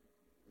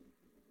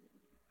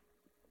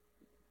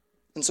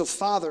 And so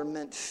father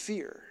meant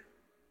fear.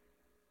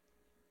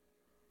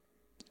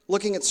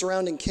 Looking at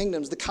surrounding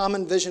kingdoms, the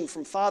common vision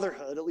from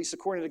fatherhood, at least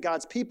according to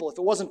God's people, if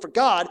it wasn't for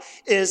God,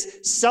 is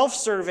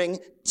self-serving,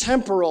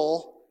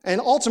 temporal,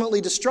 and ultimately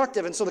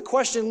destructive. And so the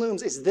question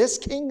looms, is this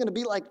king going to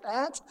be like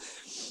that?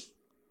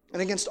 And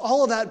against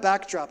all of that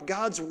backdrop,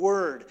 God's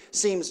word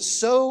seems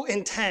so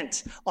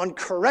intent on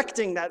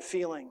correcting that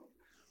feeling.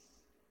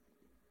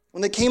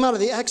 When they came out of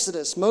the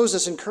Exodus,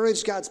 Moses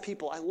encouraged God's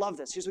people. I love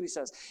this. Here's what he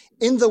says.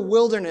 In the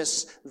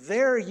wilderness,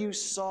 there you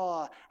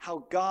saw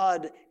how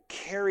God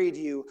carried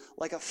you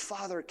like a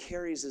father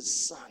carries his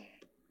son.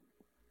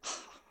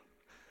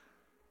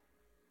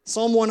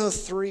 Psalm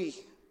 103,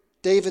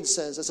 David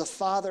says, as a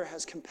father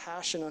has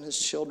compassion on his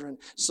children,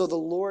 so the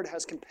Lord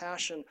has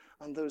compassion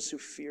on those who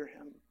fear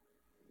him.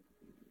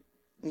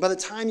 And by the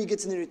time you get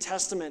to the New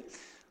Testament,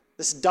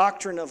 This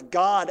doctrine of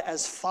God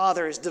as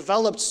Father is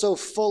developed so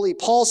fully.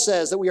 Paul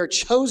says that we are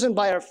chosen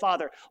by our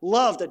Father,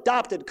 loved,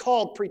 adopted,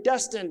 called,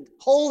 predestined,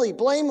 holy,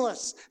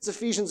 blameless. It's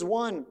Ephesians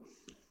 1.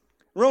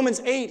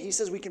 Romans 8, he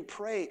says we can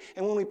pray.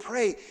 And when we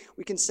pray,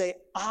 we can say,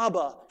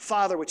 Abba,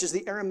 Father, which is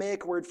the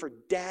Aramaic word for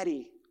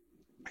daddy.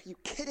 Are you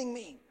kidding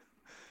me?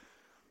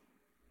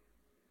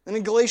 And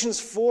in Galatians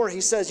 4, he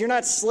says, you're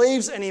not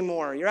slaves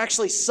anymore. You're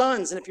actually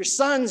sons. And if you're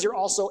sons, you're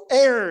also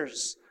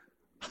heirs.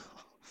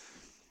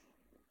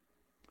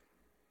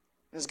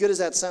 As good as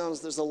that sounds,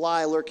 there's a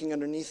lie lurking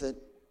underneath it.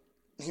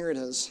 Here it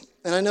is.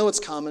 And I know it's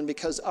common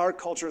because our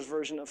culture's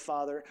version of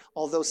father,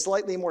 although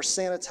slightly more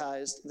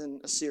sanitized than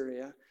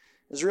Assyria,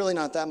 is really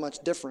not that much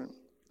different.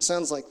 It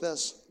sounds like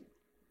this.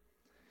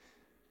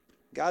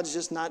 God's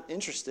just not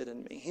interested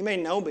in me. He may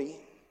know me,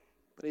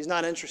 but he's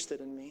not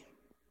interested in me.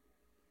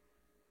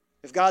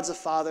 If God's a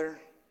father,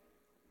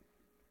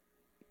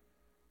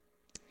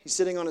 he's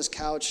sitting on his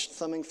couch,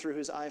 thumbing through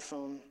his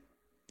iPhone,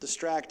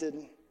 distracted,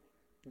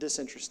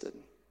 disinterested.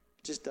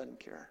 Just doesn't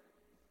care.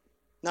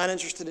 Not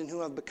interested in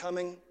who I'm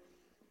becoming.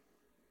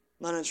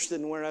 Not interested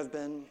in where I've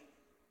been.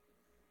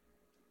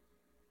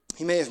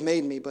 He may have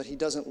made me, but he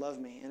doesn't love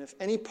me. And if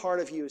any part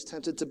of you is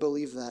tempted to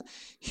believe that,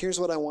 here's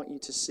what I want you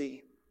to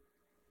see.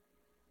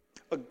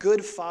 A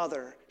good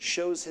father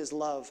shows his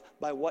love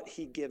by what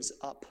he gives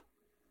up.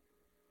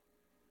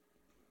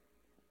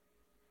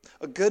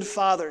 A good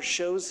father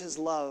shows his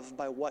love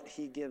by what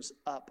he gives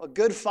up. A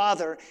good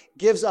father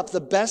gives up the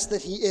best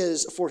that he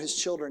is for his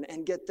children.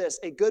 And get this,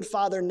 a good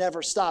father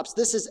never stops.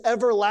 This is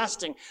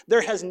everlasting.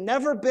 There has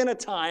never been a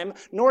time,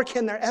 nor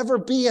can there ever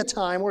be a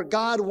time, where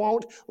God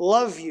won't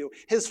love you.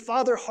 His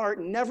father heart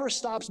never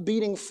stops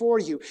beating for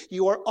you.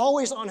 You are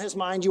always on his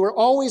mind. You are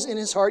always in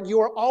his heart. You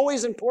are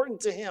always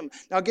important to him.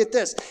 Now get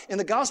this, in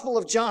the Gospel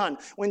of John,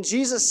 when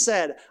Jesus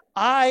said,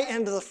 I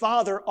and the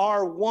Father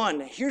are one,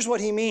 here's what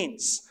he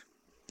means.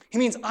 He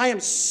means I am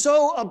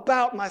so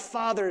about my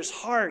Father's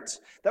heart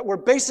that we're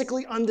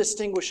basically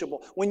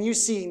undistinguishable. When you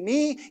see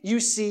me, you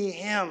see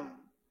him.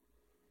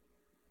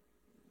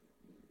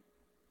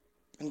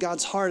 And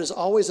God's heart is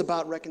always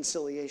about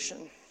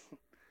reconciliation,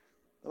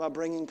 about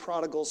bringing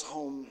prodigals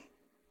home.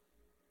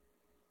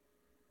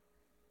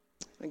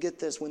 And get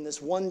this, when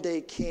this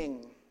one-day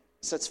king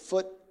sets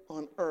foot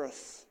on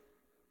earth,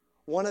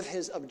 one of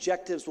his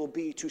objectives will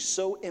be to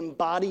so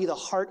embody the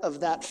heart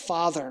of that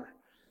Father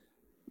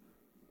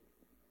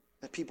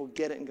that people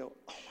get it and go,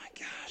 oh my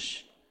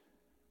gosh,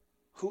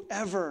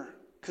 whoever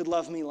could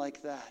love me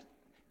like that?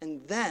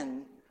 And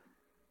then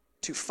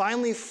to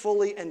finally,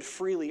 fully, and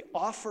freely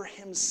offer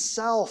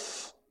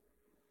himself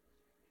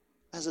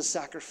as a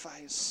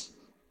sacrifice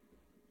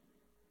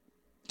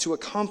to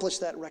accomplish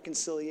that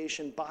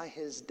reconciliation by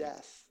his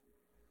death.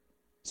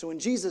 So when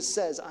Jesus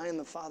says, I and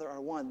the Father are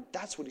one,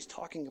 that's what he's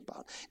talking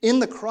about. In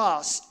the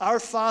cross, our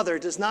Father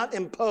does not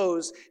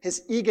impose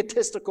his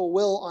egotistical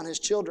will on his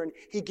children.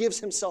 He gives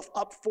himself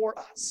up for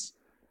us.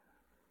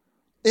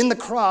 In the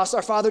cross,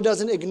 our Father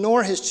doesn't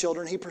ignore his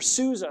children. He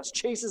pursues us,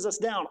 chases us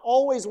down,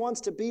 always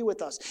wants to be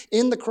with us.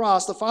 In the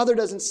cross, the Father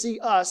doesn't see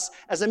us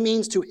as a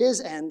means to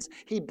his ends.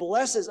 He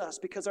blesses us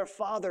because our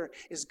Father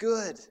is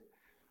good.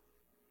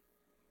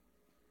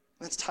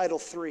 That's title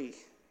 3.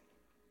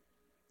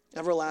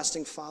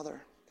 Everlasting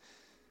Father.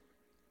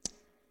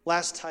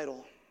 Last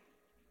title.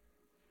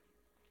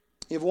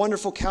 You have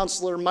Wonderful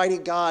Counselor, Mighty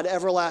God,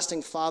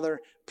 Everlasting Father,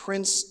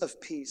 Prince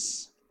of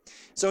Peace.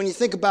 So when you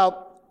think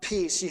about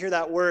peace, you hear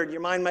that word,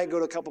 your mind might go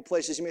to a couple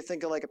places. You may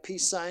think of like a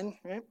peace sign,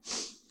 right?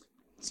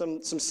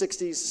 Some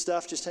 60s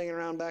stuff just hanging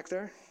around back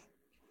there.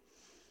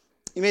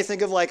 You may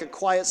think of like a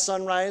quiet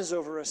sunrise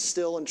over a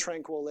still and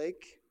tranquil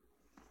lake.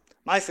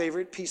 My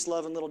favorite, peace,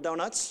 love, and little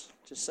donuts.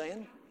 Just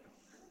saying.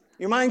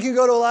 Your mind can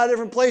go to a lot of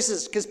different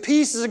places because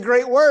peace is a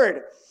great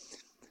word.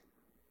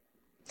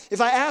 If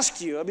I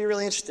asked you, I'd be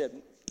really interested.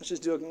 Let's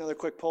just do another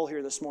quick poll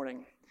here this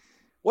morning.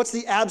 What's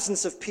the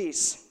absence of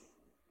peace?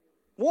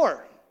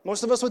 War.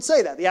 Most of us would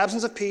say that. The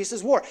absence of peace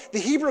is war. The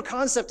Hebrew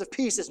concept of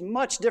peace is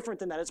much different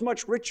than that. It's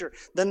much richer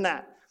than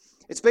that.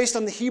 It's based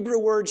on the Hebrew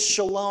word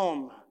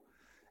shalom.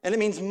 And it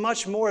means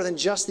much more than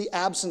just the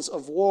absence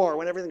of war,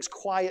 when everything's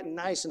quiet and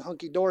nice and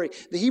hunky-dory.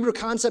 The Hebrew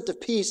concept of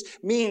peace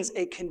means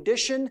a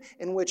condition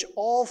in which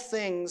all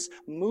things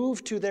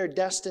move to their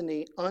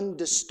destiny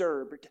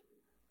undisturbed.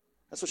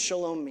 That's what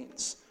shalom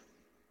means.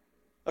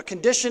 A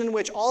condition in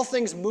which all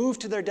things move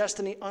to their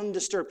destiny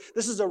undisturbed.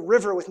 This is a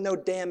river with no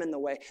dam in the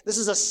way. This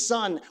is a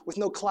sun with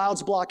no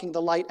clouds blocking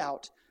the light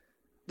out.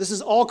 This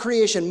is all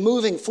creation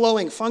moving,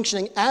 flowing,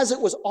 functioning as it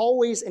was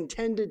always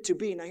intended to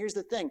be. Now here's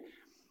the thing.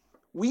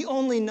 We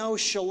only know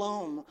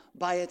shalom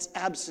by its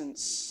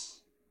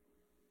absence.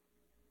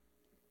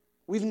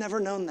 We've never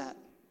known that,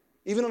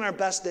 even on our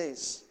best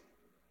days.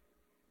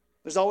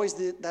 There's always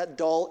that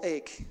dull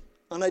ache,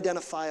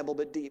 unidentifiable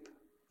but deep.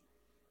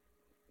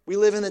 We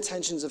live in the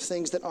tensions of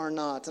things that are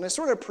not. And I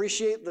sort of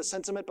appreciate the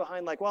sentiment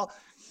behind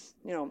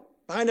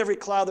behind every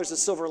cloud there's a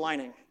silver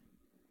lining.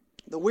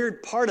 The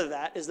weird part of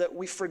that is that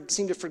we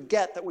seem to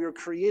forget that we were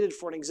created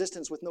for an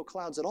existence with no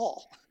clouds at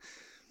all.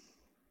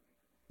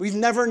 We've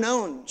never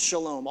known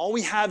shalom. All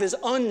we have is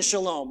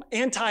unshalom,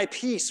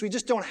 anti-peace. We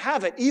just don't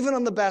have it. Even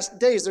on the best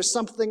days, there's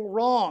something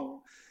wrong.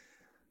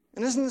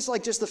 And isn't this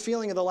like just the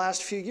feeling of the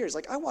last few years?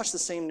 Like, I watch the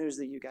same news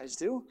that you guys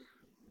do.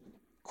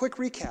 Quick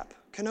recap: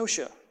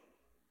 Kenosha,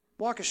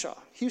 Waukesha,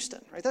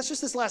 Houston, right? That's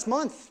just this last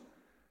month.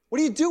 What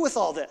do you do with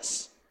all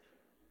this?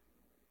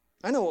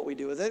 I know what we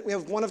do with it. We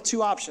have one of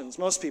two options.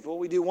 Most people,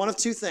 we do one of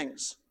two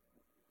things.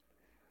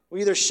 We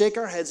either shake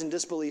our heads in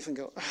disbelief and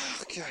go,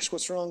 oh, gosh,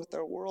 what's wrong with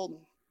our world?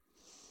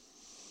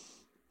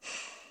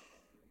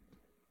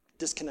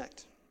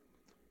 Disconnect.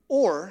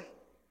 Or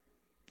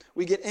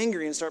we get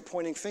angry and start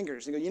pointing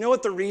fingers and go, you know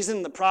what the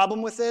reason, the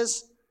problem with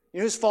is? You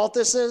know whose fault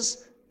this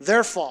is?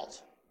 Their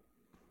fault.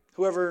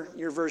 Whoever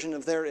your version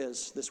of their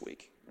is this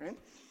week, right?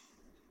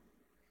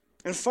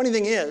 And the funny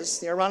thing is,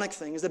 the ironic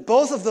thing is that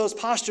both of those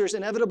postures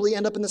inevitably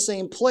end up in the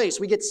same place.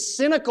 We get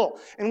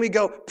cynical and we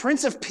go,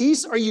 Prince of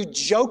Peace, are you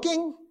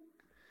joking?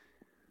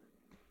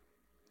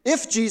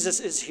 If Jesus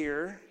is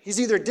here,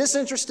 he's either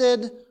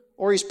disinterested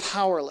or he's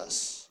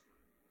powerless.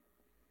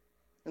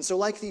 And so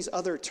like these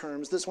other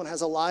terms, this one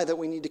has a lie that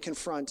we need to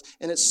confront.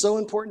 And it's so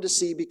important to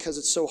see because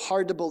it's so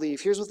hard to believe.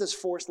 Here's what this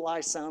forced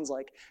lie sounds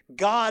like.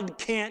 God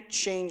can't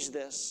change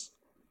this.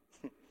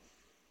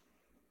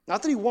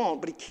 Not that he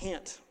won't, but he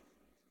can't.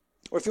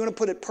 Or if you want to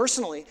put it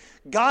personally,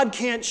 God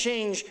can't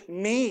change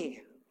me.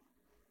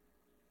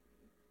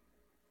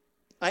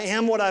 I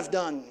am what I've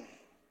done.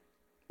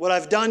 What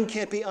I've done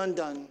can't be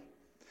undone.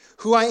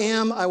 Who I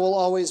am, I will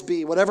always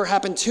be. Whatever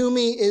happened to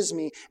me is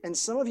me. And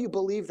some of you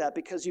believe that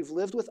because you've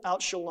lived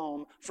without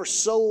shalom for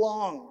so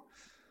long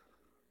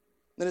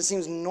that it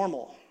seems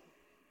normal.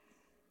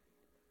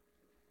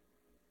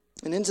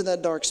 And into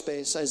that dark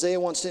space, Isaiah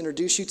wants to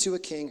introduce you to a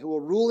king who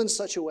will rule in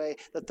such a way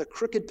that the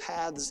crooked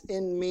paths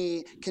in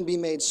me can be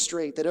made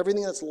straight, that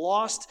everything that's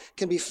lost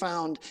can be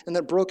found, and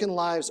that broken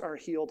lives are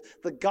healed.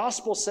 The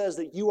gospel says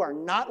that you are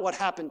not what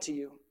happened to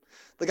you.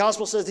 The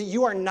gospel says that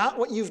you are not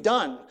what you've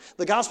done.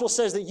 The gospel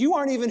says that you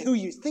aren't even who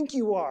you think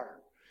you are.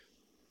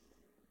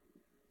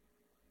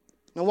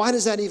 Now, why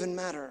does that even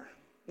matter?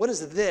 What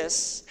does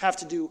this have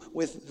to do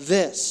with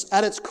this?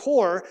 At its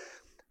core,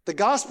 the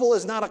gospel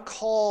is not a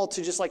call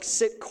to just like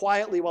sit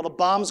quietly while the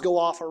bombs go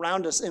off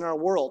around us in our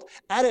world.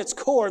 At its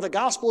core, the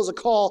gospel is a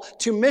call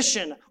to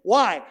mission.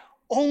 Why?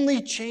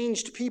 Only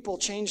changed people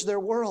change their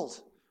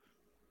world.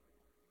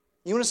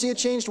 You want to see a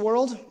changed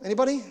world?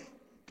 Anybody?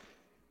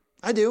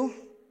 I do.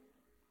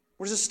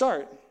 Where does it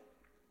start?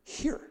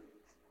 Here.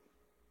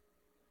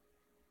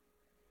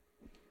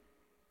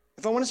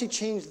 If I want to see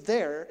change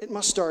there, it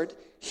must start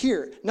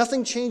here.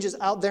 Nothing changes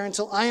out there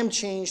until I am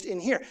changed in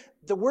here.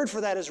 The word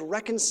for that is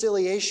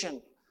reconciliation.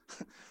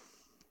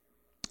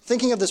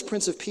 Thinking of this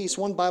Prince of Peace,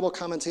 one Bible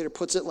commentator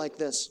puts it like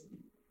this.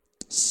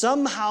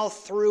 Somehow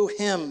through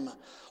him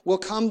will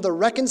come the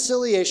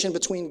reconciliation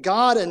between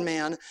God and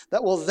man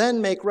that will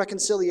then make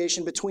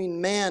reconciliation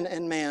between man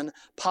and man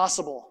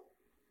possible.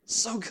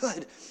 So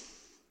good.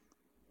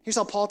 Here's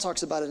how Paul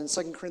talks about it in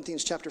 2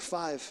 Corinthians chapter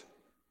 5.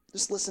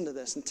 Just listen to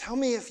this and tell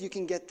me if you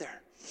can get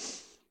there.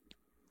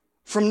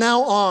 From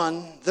now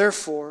on,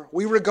 therefore,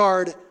 we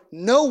regard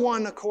no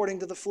one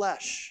according to the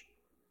flesh.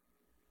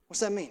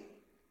 What's that mean?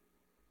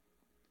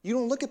 You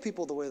don't look at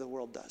people the way the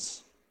world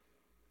does.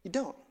 You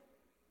don't.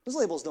 Those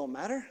labels don't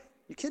matter.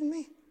 You kidding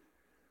me?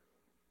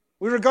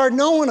 We regard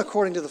no one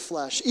according to the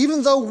flesh.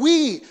 Even though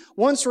we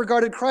once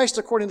regarded Christ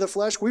according to the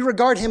flesh, we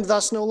regard him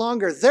thus no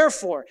longer.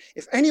 Therefore,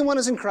 if anyone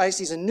is in Christ,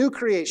 he's a new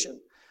creation.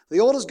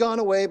 The old has gone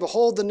away.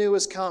 Behold, the new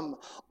has come.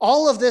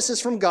 All of this is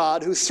from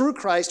God, who through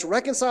Christ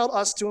reconciled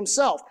us to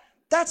himself.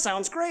 That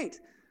sounds great.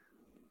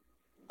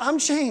 I'm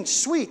changed.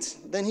 Sweet.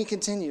 Then he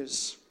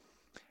continues,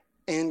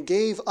 and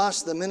gave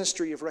us the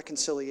ministry of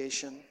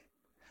reconciliation.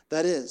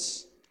 That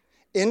is,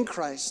 in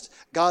Christ,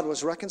 God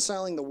was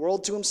reconciling the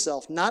world to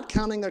himself, not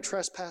counting their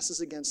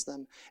trespasses against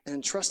them, and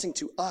entrusting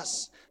to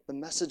us the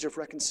message of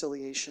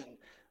reconciliation.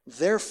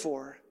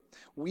 Therefore,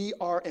 we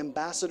are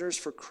ambassadors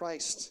for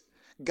Christ,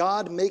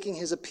 God making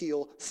his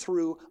appeal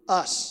through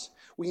us.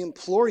 We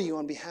implore you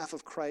on behalf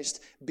of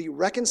Christ, be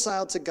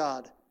reconciled to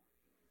God.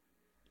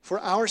 For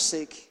our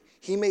sake,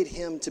 he made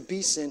him to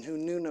be sin who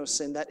knew no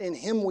sin, that in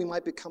him we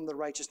might become the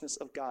righteousness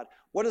of God.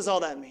 What does all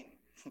that mean?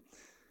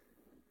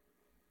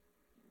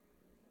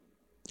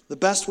 The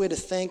best way to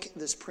thank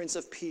this Prince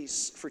of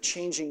Peace for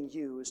changing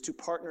you is to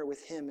partner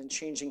with him in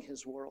changing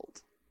his world.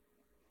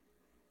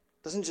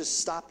 It doesn't just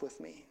stop with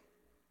me.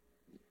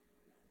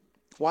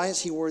 Why is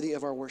he worthy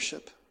of our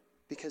worship?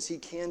 Because he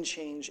can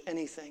change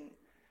anything.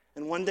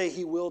 And one day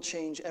he will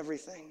change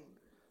everything.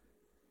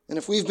 And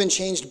if we've been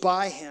changed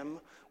by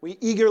him, we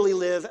eagerly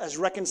live as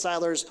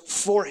reconcilers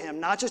for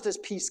him, not just as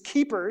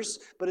peacekeepers,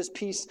 but as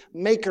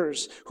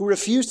peacemakers who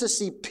refuse to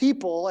see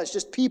people as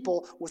just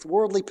people with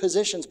worldly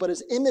positions, but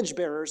as image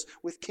bearers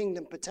with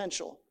kingdom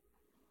potential.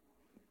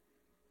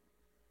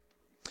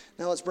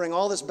 Now let's bring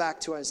all this back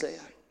to Isaiah.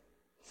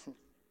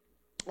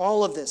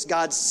 All of this.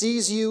 God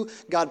sees you,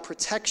 God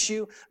protects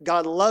you,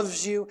 God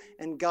loves you,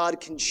 and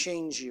God can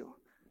change you.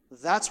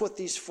 That's what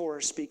these four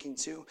are speaking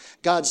to.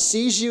 God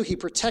sees you, he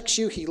protects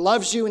you, he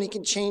loves you, and he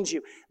can change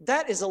you.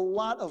 That is a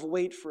lot of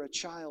weight for a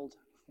child.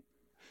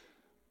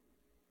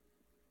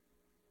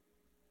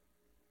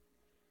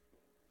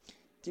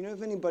 Do you know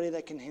of anybody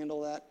that can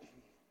handle that?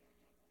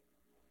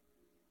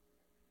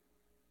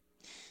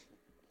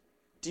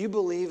 Do you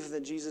believe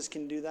that Jesus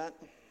can do that?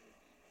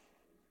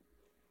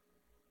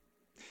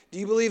 Do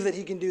you believe that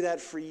he can do that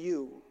for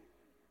you?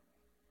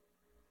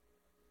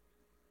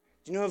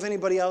 Do you know of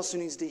anybody else who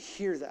needs to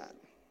hear that?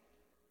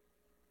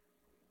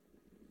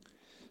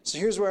 So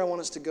here's where I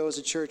want us to go as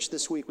a church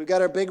this week. We've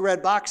got our big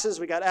red boxes.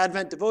 We got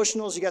Advent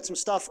devotionals. You got some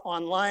stuff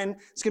online.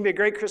 It's going to be a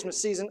great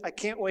Christmas season. I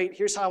can't wait.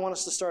 Here's how I want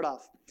us to start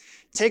off.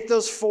 Take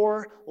those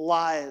 4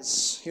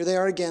 lies. Here they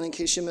are again in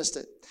case you missed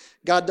it.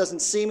 God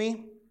doesn't see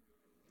me.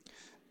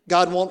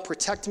 God won't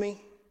protect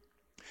me.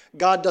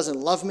 God doesn't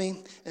love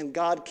me. And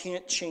God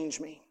can't change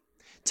me.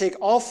 Take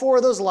all 4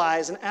 of those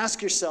lies and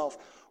ask yourself,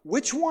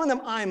 which one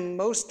am I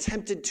most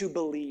tempted to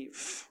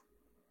believe?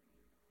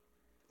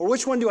 Or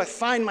which one do I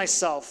find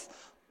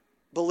myself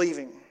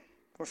believing?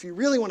 Or if you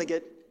really want to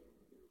get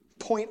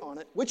point on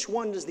it, which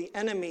one does the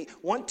enemy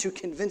want to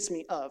convince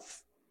me of?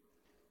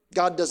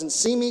 God doesn't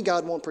see me,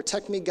 God won't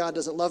protect me, God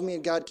doesn't love me,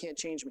 and God can't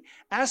change me.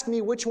 Ask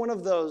me which one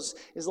of those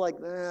is like,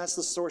 that's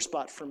the sore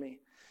spot for me.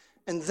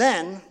 And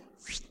then,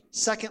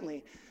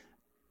 secondly,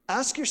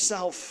 ask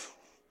yourself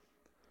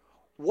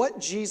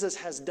what Jesus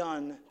has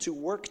done to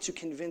work to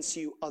convince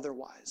you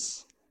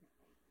otherwise.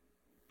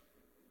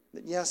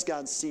 That yes,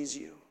 God sees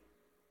you.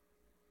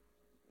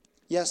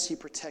 Yes, he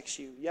protects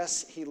you.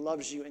 Yes, he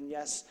loves you. And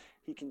yes,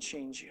 he can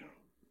change you.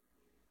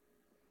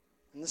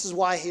 And this is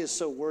why he is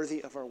so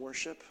worthy of our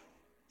worship.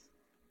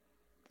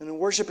 And in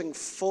worshiping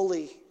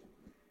fully,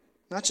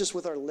 not just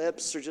with our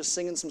lips or just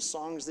singing some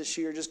songs this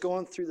year, just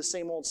going through the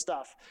same old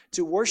stuff.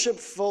 To worship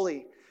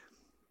fully,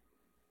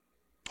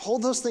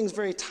 hold those things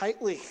very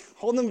tightly.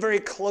 Hold them very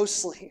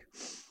closely.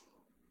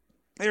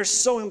 They are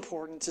so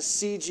important to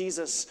see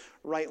Jesus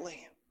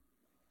rightly.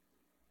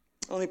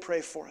 Let me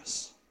pray for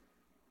us.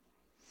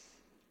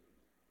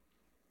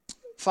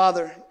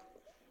 Father,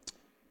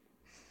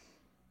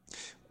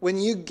 when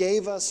you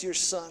gave us your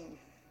Son,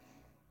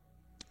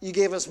 you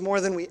gave us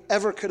more than we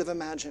ever could have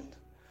imagined.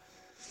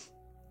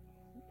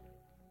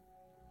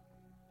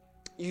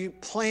 You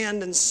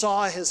planned and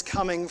saw his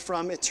coming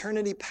from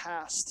eternity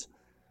past.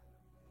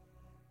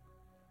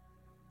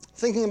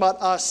 Thinking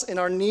about us in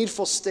our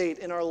needful state,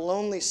 in our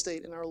lonely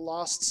state, in our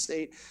lost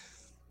state.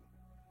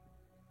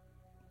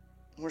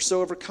 We're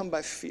so overcome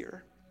by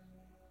fear.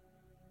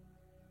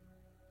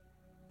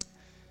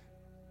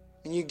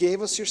 And you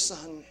gave us your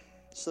Son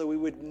so that we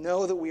would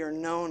know that we are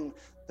known,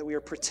 that we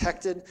are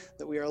protected,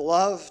 that we are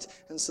loved,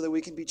 and so that we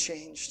can be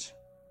changed.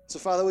 So,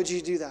 Father, would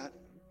you do that?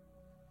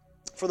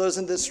 For those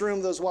in this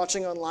room, those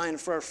watching online,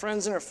 for our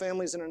friends and our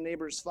families and our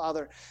neighbors,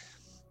 Father,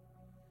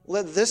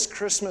 let this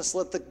Christmas,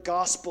 let the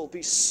gospel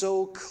be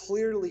so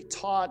clearly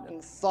taught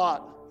and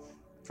thought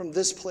from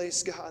this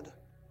place, God.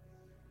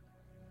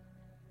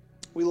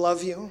 We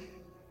love you.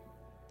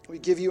 We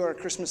give you our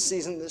Christmas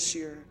season this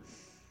year.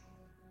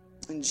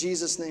 In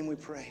Jesus' name we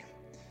pray.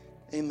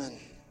 Amen.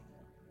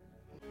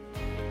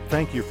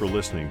 Thank you for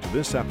listening to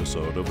this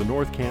episode of the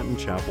North Canton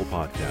Chapel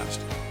Podcast.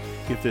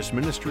 If this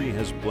ministry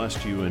has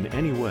blessed you in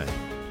any way,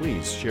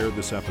 please share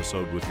this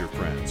episode with your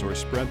friends or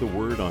spread the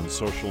word on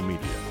social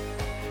media.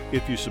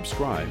 If you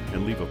subscribe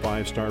and leave a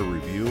 5-star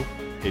review,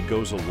 it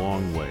goes a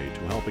long way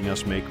to helping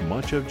us make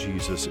much of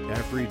Jesus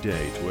every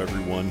day to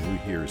everyone who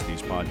hears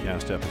these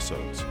podcast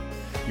episodes.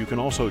 You can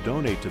also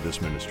donate to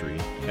this ministry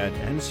at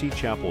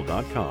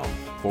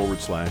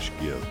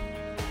ncchapel.com/give.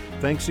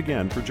 Thanks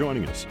again for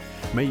joining us.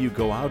 May you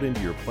go out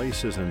into your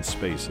places and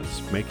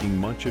spaces, making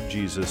much of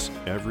Jesus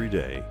every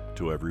day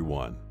to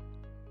everyone.